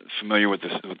familiar with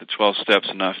the 12 steps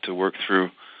enough to work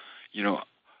through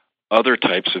other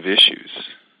types of issues.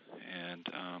 And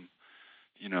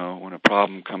when a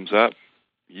problem comes up,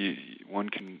 one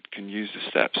can use the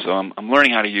steps. So I'm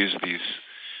learning how to use these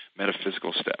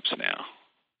metaphysical steps now.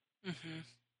 Mm-hmm.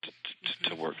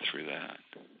 To work through that.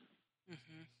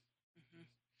 Mm-hmm. Mm-hmm.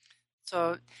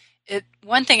 So,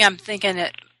 one thing I'm thinking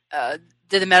that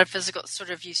the metaphysical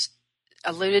sort of, you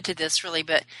alluded to this really,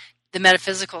 but the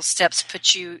metaphysical steps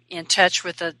put you in touch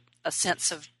with a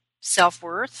sense of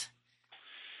self-worth?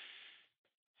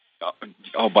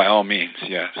 Oh, by all means,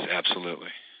 yes,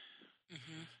 absolutely.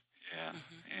 Mm-hmm. Yeah,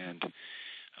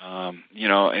 mm-hmm.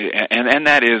 And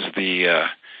that is the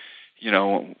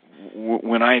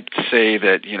when I say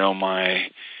that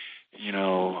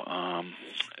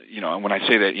when I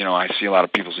say that I see a lot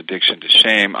of people's addiction to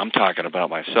shame, I'm talking about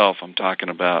myself. I'm talking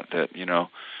about that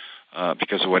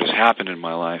because of what has happened in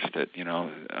my life, that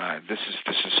this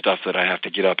is stuff that I have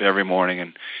to get up every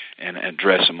morning and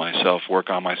address in myself, work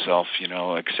on myself,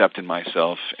 accepting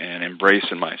myself and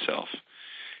embracing myself.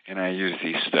 and I use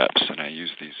these steps, and I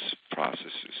use these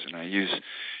processes, and I use,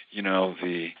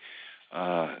 the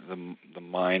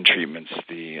mind treatments,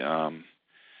 the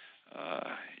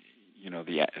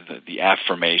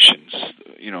affirmations,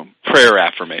 prayer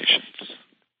affirmations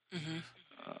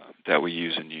that we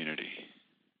use in Unity.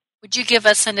 Would you give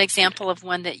us an example of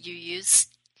one that you use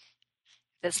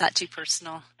that's not too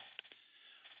personal?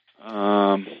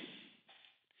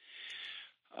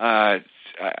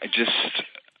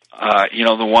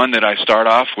 The one that I start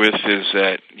off with is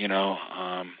that,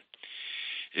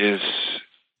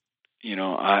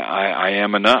 I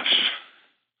am enough.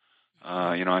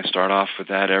 I start off with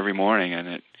that every morning,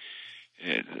 and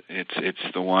it's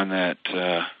the one that,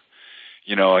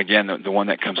 again, the one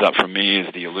that comes up for me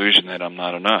is the illusion that I'm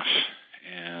not enough.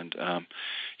 And,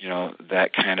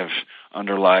 that kind of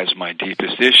underlies my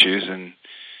deepest issues.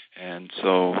 And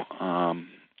so,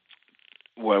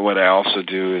 what I also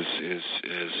do is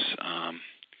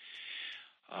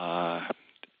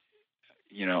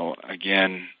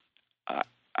again,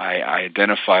 I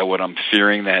identify what I'm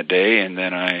fearing that day, and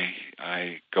then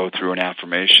I go through an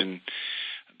affirmation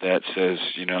that says,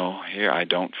 here, I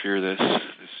don't fear this.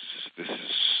 This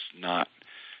is not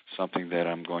something that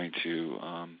I'm going to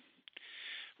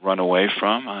run away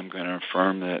from. I'm going to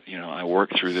affirm that, I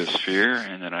work through this fear,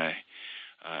 and then I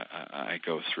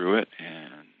go through it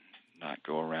and not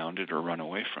go around it or run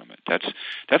away from it. That's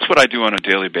what I do on a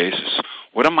daily basis.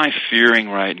 What am I fearing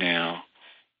right now?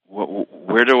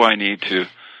 Where do I need to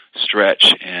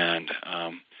stretch? And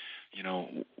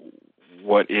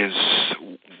what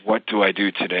do I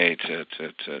do today to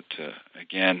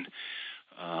again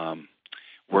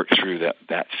work through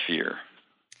that fear?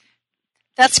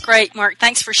 That's great, Mark.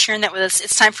 Thanks for sharing that with us.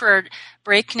 It's time for a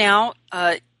break now.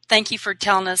 Thank you for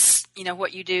telling us,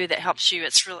 what you do that helps you.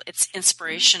 It's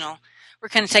inspirational. We're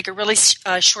going to take a really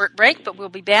short break, but we'll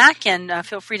be back, and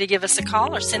feel free to give us a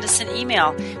call or send us an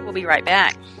email. We'll be right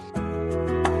back.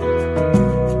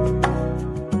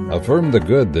 Affirm the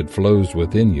good that flows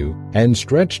within you and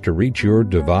stretch to reach your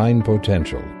divine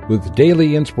potential with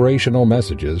daily inspirational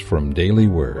messages from Daily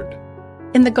Word.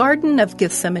 In the Garden of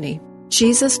Gethsemane,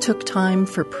 Jesus took time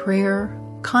for prayer,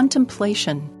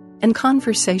 contemplation, and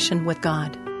conversation with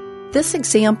God. This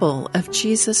example of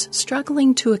Jesus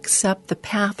struggling to accept the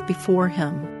path before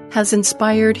him has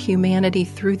inspired humanity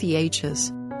through the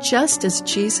ages, just as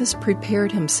Jesus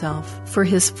prepared himself for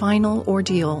his final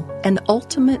ordeal and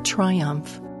ultimate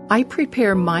triumph. I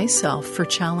prepare myself for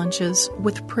challenges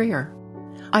with prayer.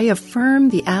 I affirm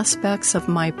the aspects of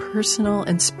my personal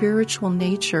and spiritual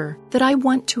nature that I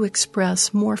want to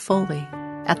express more fully.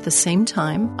 At the same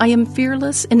time, I am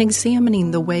fearless in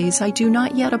examining the ways I do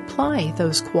not yet apply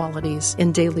those qualities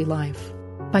in daily life.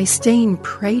 By staying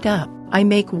prayed up, I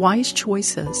make wise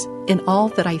choices in all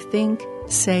that I think,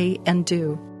 say, and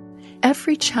do.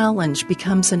 Every challenge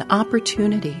becomes an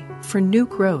opportunity for new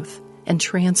growth and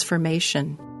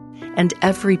transformation, and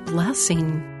every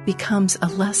blessing becomes a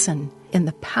lesson in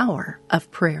the power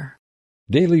of prayer.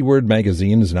 Daily Word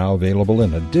magazine is now available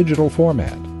in a digital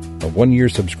format. A 1-year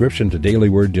subscription to Daily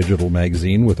Word digital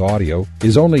magazine with audio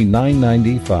is only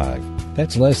 $9.95.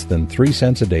 That's less than 3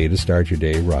 cents a day to start your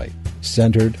day right,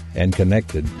 centered and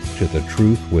connected to the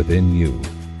truth within you.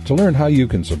 To learn how you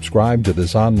can subscribe to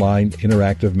this online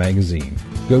interactive magazine,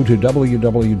 go to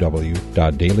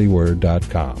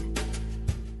www.dailyword.com.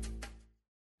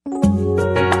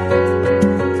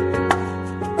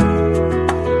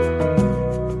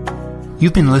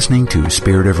 You've been listening to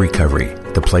Spirit of Recovery,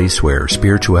 the place where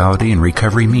spirituality and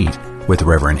recovery meet, with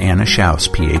Reverend Anna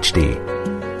Schaus, Ph.D.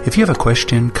 If you have a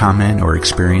question, comment, or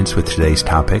experience with today's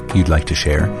topic you'd like to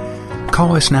share,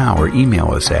 call us now or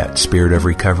email us at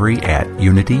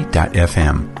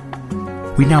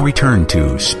spiritofrecovery@unity.fm. We now return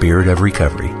to Spirit of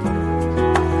Recovery.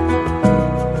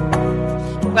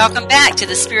 Welcome back to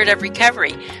the Spirit of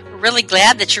Recovery. We're really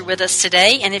glad that you're with us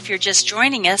today, and if you're just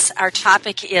joining us, our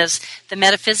topic is the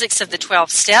metaphysics of the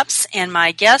 12 steps, and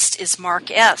my guest is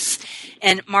Mark S.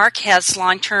 And Mark has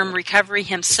long-term recovery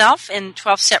himself in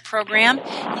 12-step program.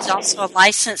 He's also a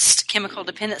licensed chemical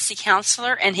dependency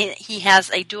counselor, and he has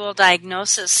a dual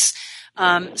diagnosis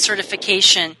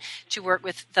certification to work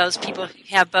with those people who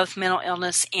have both mental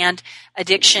illness and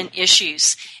addiction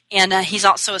issues. And he's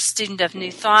also a student of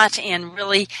New Thought, and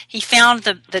really he found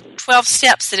the 12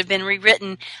 steps that have been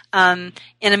rewritten in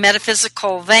a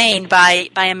metaphysical vein by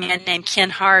a man named Ken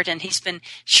Hart, and he's been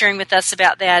sharing with us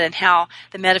about that and how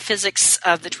the metaphysics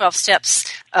of the 12 steps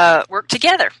work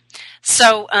together.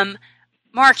 So,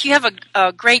 Mark, you have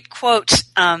a great quote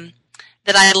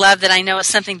that I love, that I know is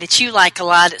something that you like a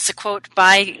lot. It's a quote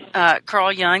by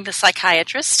Carl Jung, the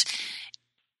psychiatrist,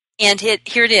 and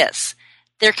here it is.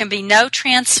 There can be no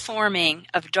transforming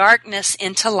of darkness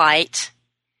into light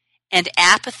and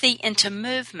apathy into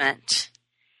movement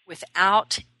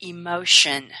without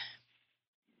emotion.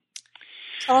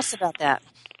 Tell us about that.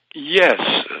 Yes.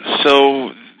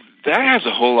 So that has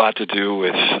a whole lot to do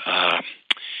with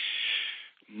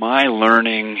my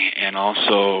learning and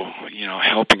also,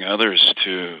 helping others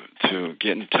to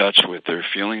get in touch with their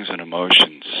feelings and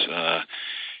emotions,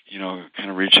 kind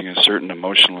of reaching a certain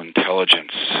emotional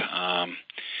intelligence.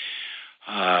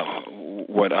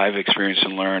 What I've experienced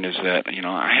and learned is that,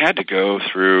 I had to go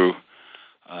through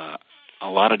a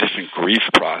lot of different grief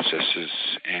processes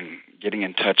and getting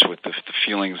in touch with the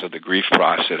feelings of the grief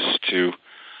process to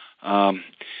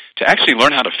actually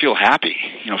learn how to feel happy,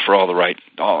 for all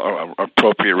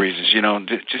appropriate reasons,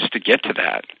 just to get to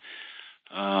that.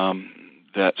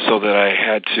 That I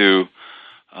had to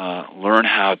learn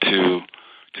how to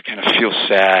kind of feel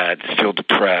sad, feel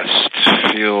depressed,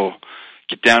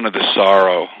 get down to the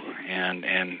sorrow, and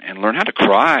learn how to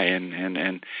cry. And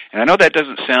I know that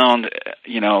doesn't sound,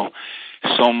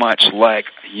 so much like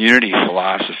Unity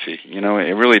philosophy.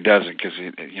 It really doesn't, because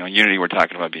Unity, we're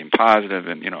talking about being positive,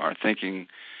 and our thinking,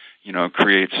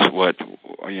 creates what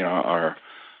our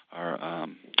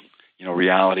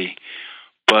reality.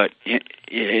 But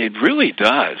it really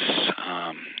does,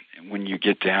 when you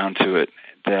get down to it,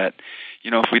 that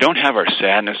if we don't have our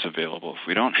sadness available, if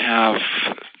we don't have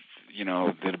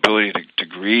the ability to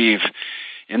grieve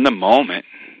in the moment,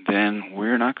 then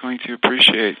we're not going to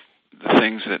appreciate the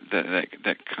things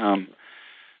that come,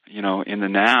 in the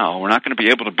now. We're not going to be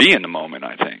able to be in the moment,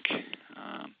 I think.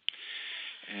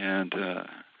 And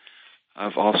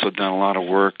I've also done a lot of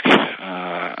work,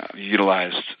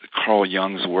 utilized Carl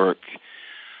Jung's work.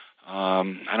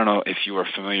 I don't know if you are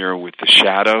familiar with the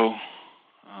shadow.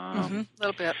 A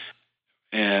little bit.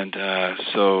 And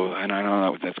and I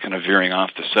know that's kind of veering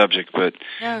off the subject, but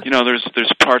yeah.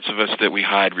 There's parts of us that we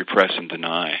hide, repress, and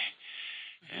deny,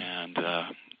 and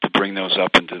to bring those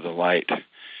up into the light,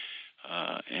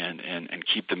 and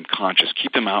keep them conscious,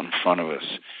 keep them out in front of us,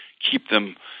 keep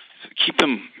them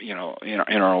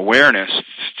in our awareness,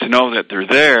 to know that they're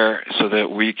there, so that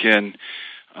we can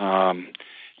then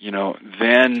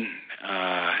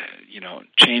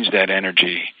change that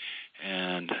energy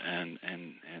and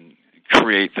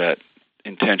create that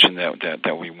intention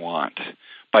that we want,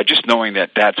 by just knowing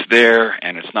that that's there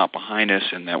and it's not behind us,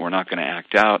 and that we're not going to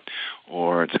act out,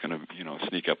 or it's going to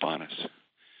sneak up on us.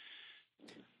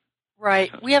 Right.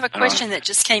 We have a question that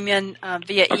just came in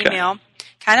via email,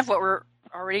 kind of what we're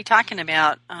already talking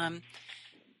about.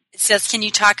 It says, can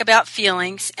you talk about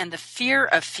feelings and the fear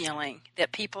of feeling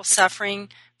that people suffering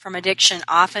from addiction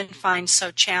often find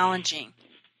so challenging,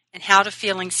 and how do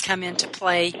feelings come into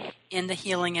play in the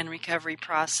healing and recovery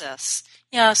process?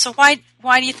 Yeah, so why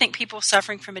do you think people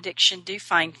suffering from addiction do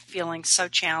find feelings so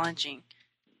challenging?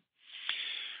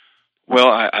 Well,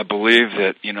 I believe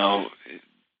that,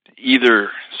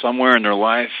 either somewhere in their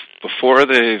life before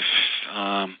they've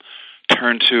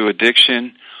turned to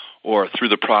addiction, or through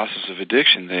the process of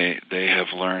addiction, they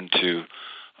have learned to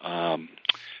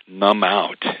numb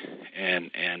out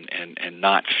and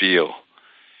not feel.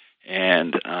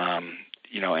 And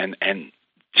and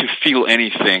to feel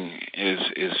anything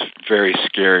is very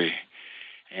scary,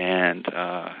 and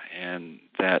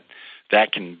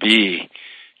that can be,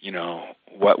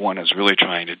 what one is really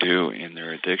trying to do in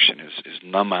their addiction is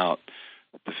numb out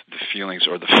the feelings,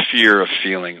 or the fear of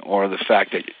feeling, or the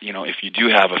fact that if you do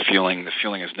have a feeling, the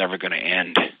feeling is never going to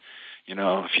end.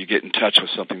 If you get in touch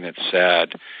with something that's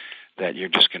sad, that you're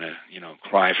just going to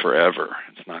cry forever.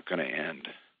 It's not going to end.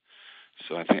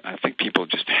 So I think people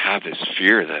just have this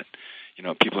fear that,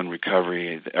 people in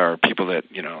recovery, or people that,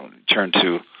 turn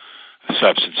to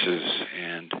substances,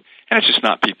 and it's just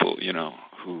not people,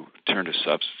 who turn to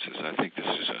substances. I think this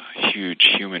is a huge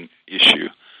human issue,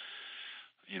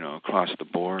 across the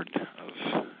board,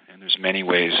 and there's many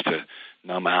ways to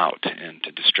numb out and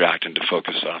to distract and to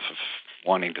focus off of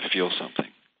wanting to feel something.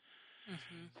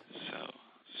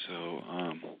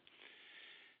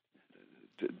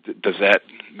 Does that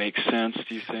make sense,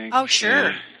 do you think? Oh, sure.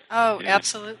 Yeah. Oh, yeah.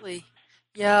 Absolutely.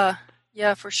 Yeah,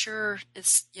 for sure.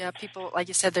 It's, people, like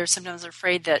you said, they're sometimes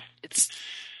afraid that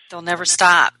they'll never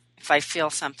stop if I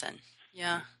feel something.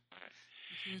 Yeah.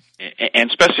 Mm-hmm. And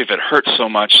especially if it hurts so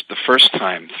much the first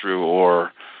time through,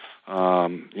 or,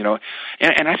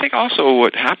 and I think also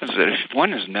what happens is that if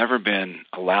one has never been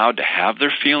allowed to have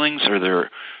their feelings, or their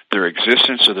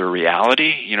existence, or their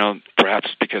reality, perhaps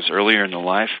because earlier in their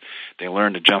life they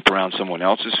learned to jump around someone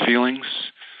else's feelings,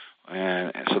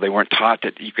 and so they weren't taught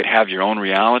that you could have your own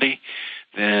reality,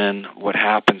 then what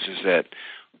happens is that,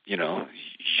 you don't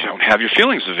have your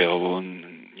feelings available,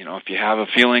 and if you have a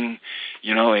feeling,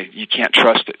 you can't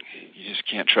trust it. You just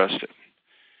can't trust it.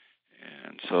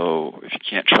 And so if you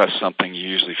can't trust something, you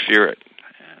usually fear it.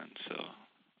 And so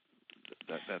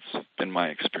that's been my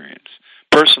experience,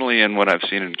 personally, and what I've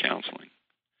seen in counseling.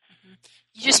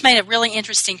 You just made a really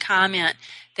interesting comment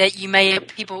that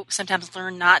people sometimes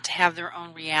learn not to have their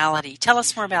own reality. Tell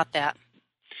us more about that.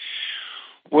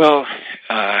 Well,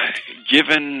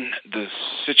 given the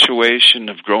situation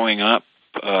of growing up,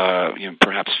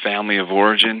 perhaps family of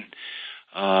origin,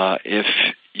 if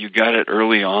you got it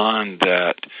early on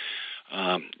that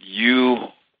you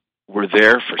were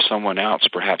there for someone else,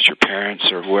 perhaps your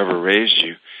parents or whoever raised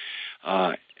you,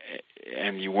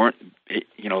 and you weren't,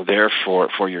 there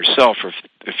for yourself, or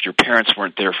if your parents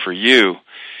weren't there for you,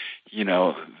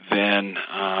 then,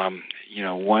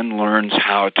 one learns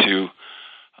how to,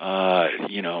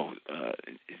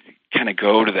 kind of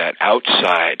go to that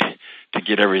outside to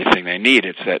get everything they need.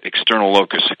 It's that external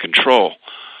locus of control.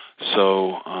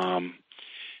 So,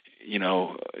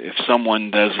 if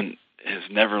someone has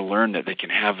never learned that they can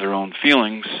have their own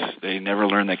feelings, they never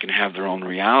learn they can have their own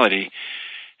reality,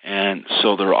 and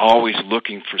so they're always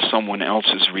looking for someone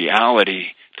else's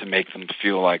reality to make them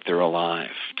feel like they're alive,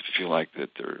 to feel like that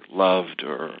they're loved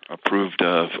or approved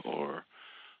of, or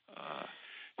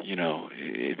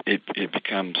it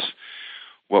becomes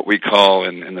what we call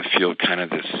in the field kind of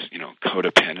this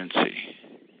codependency,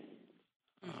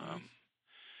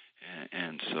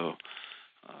 and so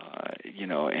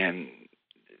and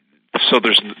so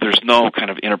there's no kind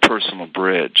of interpersonal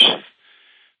bridge.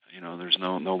 There's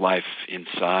no life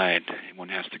inside. One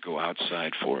has to go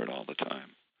outside for it all the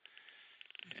time.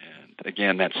 And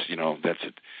again, that's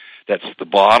the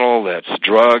bottle, that's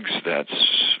drugs, that's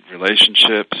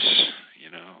relationships,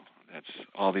 that's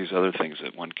all these other things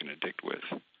that one can addict with.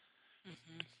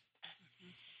 Mm-hmm.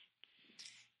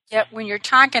 Yeah, when you're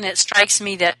talking, it strikes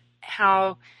me that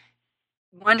how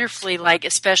wonderfully,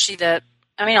 especially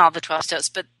all the 12 steps,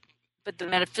 but the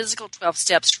metaphysical 12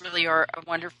 steps really are a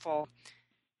wonderful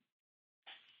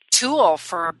tool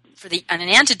for an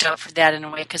antidote for that in a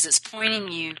way, because it's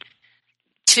pointing you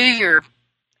to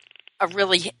a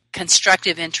really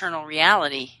constructive internal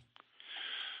reality.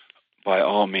 By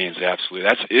all means, absolutely.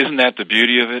 Isn't that the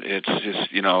beauty of it? It's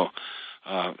just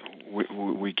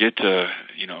we get to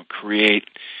create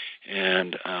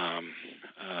and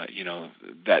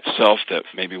that self that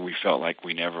maybe we felt like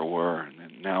we never were,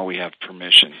 and now we have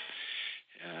permission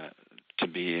to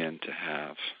be and to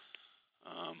have.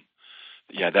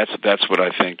 That's what I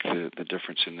think the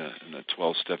difference in the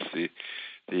 12 steps, the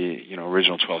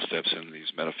original 12 steps and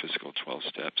these metaphysical 12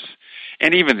 steps,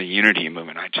 and even the unity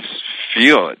movement. I just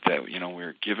feel it that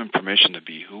we're given permission to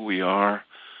be who we are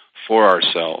for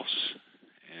ourselves,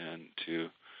 and to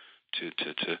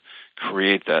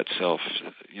create that self.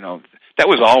 That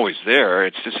was always there.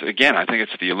 It's just, again, I think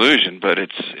it's the illusion, but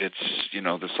it's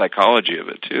the psychology of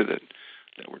it too that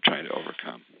we're trying to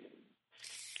overcome.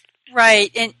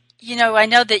 Right, and I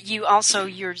know that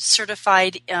you're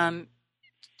certified,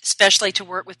 especially to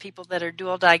work with people that are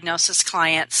dual diagnosis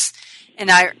clients.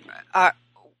 And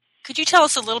could you tell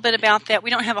us a little bit about that? We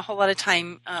don't have a whole lot of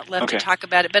time left to talk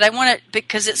about it, but I want to,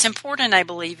 because it's important, I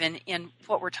believe, in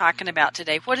what we're talking about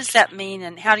today. What does that mean,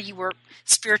 and how do you work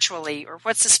spiritually, or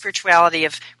what's the spirituality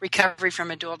of recovery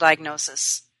from a dual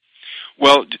diagnosis?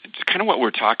 Well, kind of what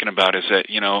we're talking about is that,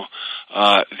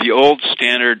 the old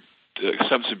standard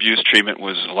substance abuse treatment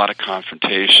was a lot of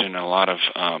confrontation, a lot of,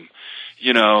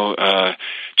 you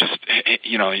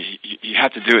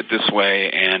have to do it this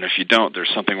way, and if you don't,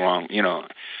 there's something wrong,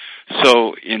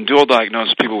 So in dual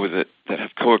diagnosed people that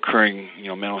have co-occurring,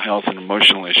 mental health and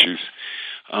emotional issues,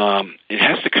 it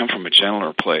has to come from a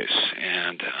gentler place,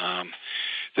 and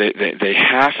they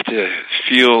have to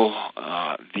feel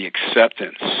the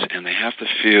acceptance, and they have to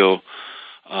feel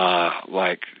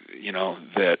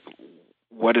that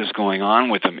what is going on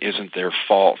with them isn't their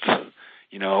fault.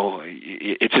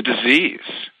 It's a disease,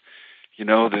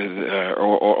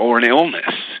 or an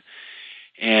illness.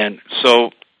 And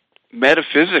so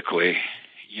metaphysically,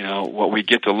 what we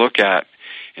get to look at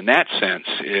in that sense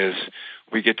is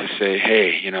we get to say,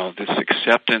 hey, this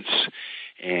acceptance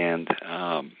and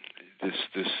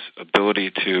this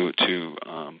ability to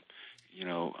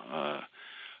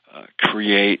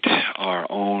create our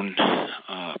own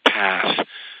path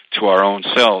to our own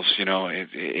selves,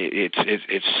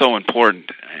 it's so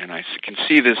important, and I can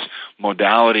see this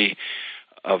modality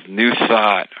of new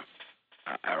thought,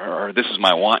 or this is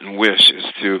my want and wish, is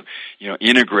to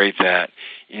integrate that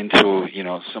into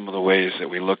some of the ways that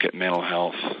we look at mental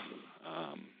health,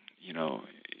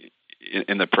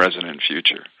 in the present and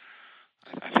future.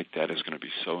 I think that is going to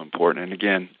be so important, and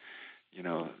again,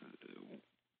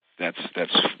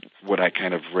 that's what I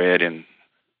kind of read in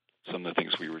some of the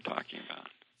things we were talking about.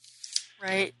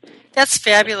 Right. That's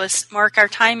fabulous. Mark, our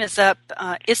time is up.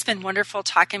 It's been wonderful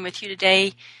talking with you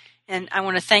today, and I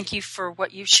want to thank you for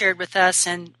what you've shared with us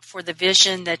and for the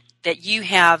vision that you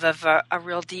have of a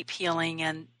real deep healing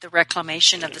and the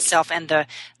reclamation of the self and the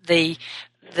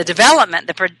development,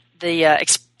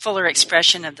 the fuller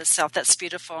expression of the self. That's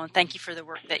beautiful, and thank you for the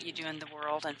work that you do in the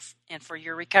world and for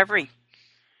your recovery.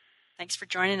 Thanks for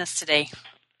joining us today.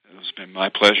 It's been my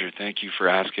pleasure. Thank you for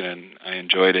asking, and I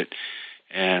enjoyed it.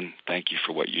 And thank you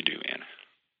for what you do, Anna.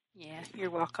 Yeah, you're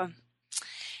welcome.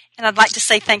 And I'd like to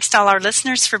say thanks to all our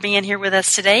listeners for being here with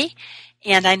us today.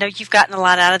 And I know you've gotten a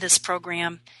lot out of this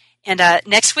program. And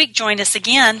next week, join us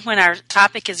again when our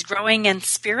topic is Growing in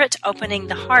Spirit, Opening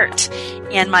the Heart.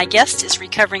 And my guest is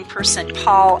recovering person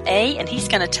Paul A., and he's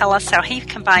going to tell us how he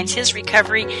combines his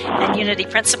recovery and unity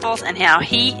principles and how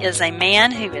he is a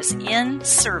man who is in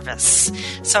service.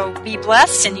 So be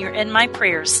blessed, and you're in my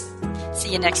prayers.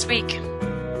 See you next week.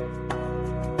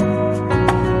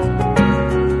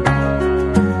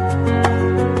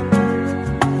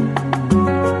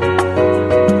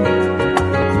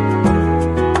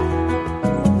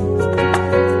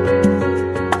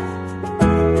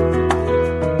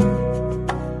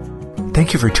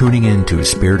 Thank you for tuning in to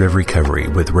Spirit of Recovery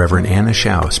with Reverend Anna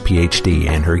Schaus, Ph.D.,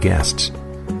 and her guests.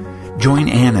 Join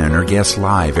Anna and her guests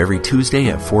live every Tuesday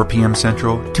at 4 p.m.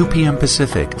 Central, 2 p.m.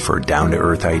 Pacific for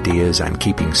down-to-earth ideas on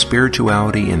keeping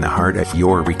spirituality in the heart of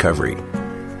your recovery.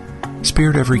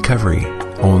 Spirit of Recovery,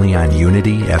 only on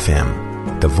Unity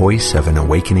FM, the voice of an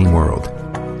awakening world.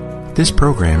 This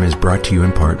program is brought to you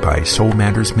in part by Soul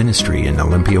Matters Ministry in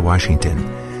Olympia,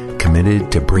 Washington,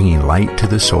 committed to bringing light to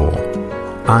the soul.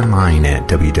 Online at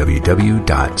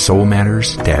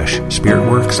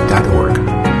www.soulmatters-spiritworks.org.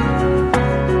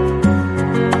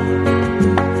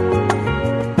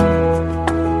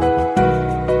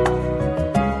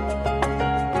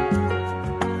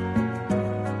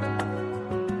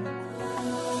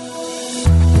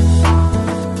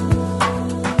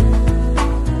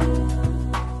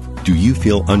 Do you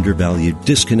feel undervalued,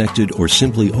 disconnected, or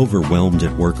simply overwhelmed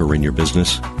at work or in your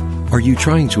business? Are you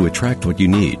trying to attract what you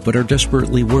need but are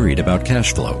desperately worried about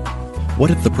cash flow?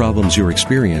 What if the problems you're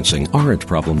experiencing aren't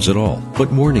problems at all, but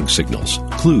warning signals,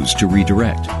 clues to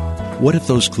redirect? What if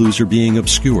those clues are being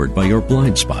obscured by your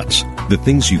blind spots, the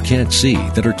things you can't see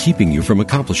that are keeping you from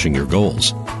accomplishing your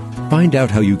goals? Find out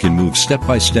how you can move step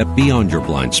by step beyond your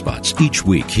blind spots each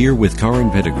week here with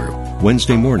Karen Pettigrew,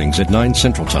 Wednesday mornings at 9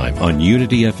 Central Time on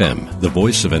Unity FM, the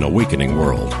voice of an awakening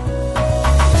world.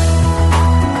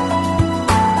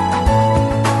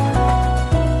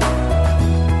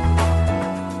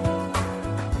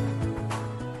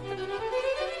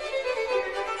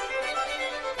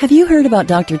 Have you heard about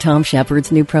Dr. Tom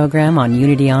Shepard's new program on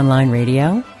Unity Online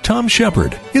Radio? Tom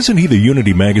Shepard, isn't he the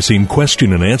Unity Magazine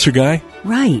question and answer guy?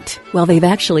 Right. Well, they've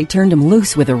actually turned him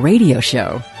loose with a radio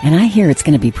show, and I hear it's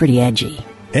going to be pretty edgy.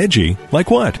 Edgy? Like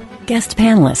what? Guest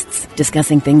panelists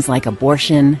discussing things like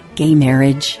abortion, gay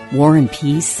marriage, war and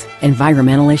peace,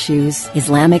 environmental issues,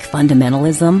 Islamic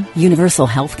fundamentalism, universal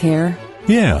health care.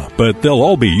 Yeah, but they'll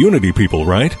all be Unity people,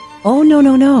 right? Oh,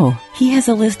 no. He has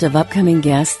a list of upcoming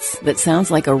guests that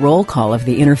sounds like a roll call of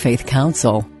the Interfaith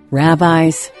Council.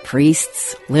 Rabbis,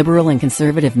 priests, liberal and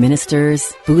conservative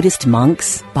ministers, Buddhist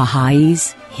monks,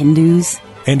 Baha'is, Hindus.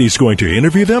 And he's going to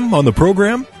interview them on the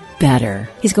program? Better.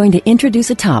 He's going to introduce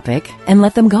a topic and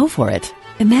let them go for it.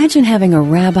 Imagine having a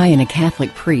rabbi and a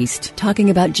Catholic priest talking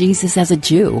about Jesus as a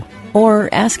Jew, or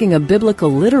asking a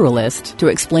biblical literalist to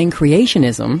explain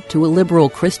creationism to a liberal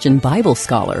Christian Bible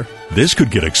scholar. This could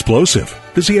get explosive.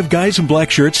 Does he have guys in black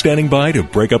shirts standing by to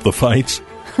break up the fights?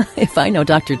 If I know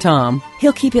Dr. Tom,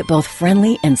 he'll keep it both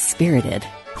friendly and spirited.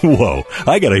 Whoa,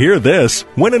 I gotta hear this.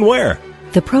 When and where?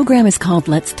 The program is called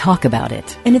Let's Talk About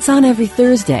It, and it's on every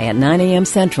Thursday at 9 a.m.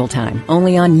 Central Time,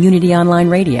 only on Unity Online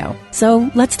Radio. So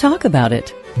let's talk about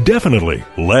it. Definitely.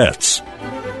 Let's.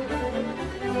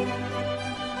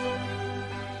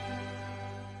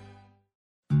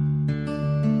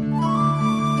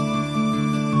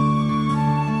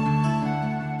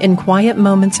 In quiet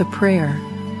moments of prayer,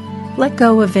 let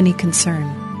go of any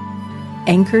concern.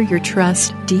 Anchor your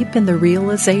trust deep in the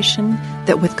realization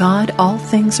that with God all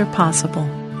things are possible.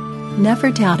 Never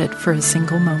doubt it for a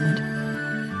single moment.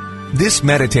 This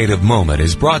meditative moment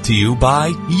is brought to you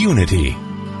by Unity.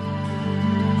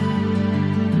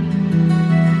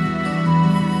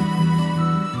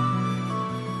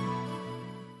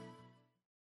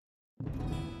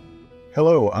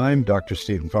 Hello, I'm Dr.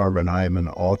 Stephen Farber, and I am an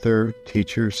author,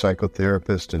 teacher,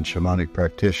 psychotherapist, and shamanic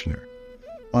practitioner.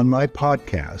 On my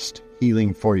podcast,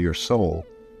 healing for your soul,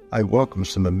 I welcome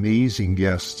some amazing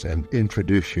guests and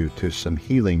introduce you to some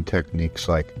healing techniques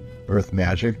like earth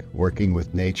magic, working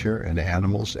with nature and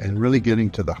animals, and really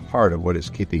getting to the heart of what is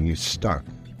keeping you stuck.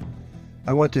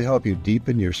 I want to help you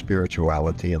deepen your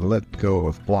spirituality and let go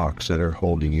of blocks that are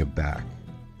holding you back.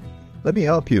 Let me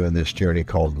help you in this journey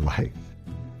called life.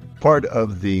 Part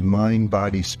of the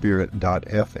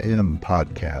mindbodyspirit.fm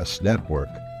podcast network.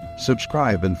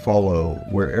 Subscribe and follow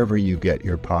wherever you get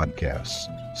your podcasts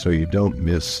so you don't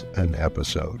miss an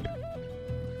episode.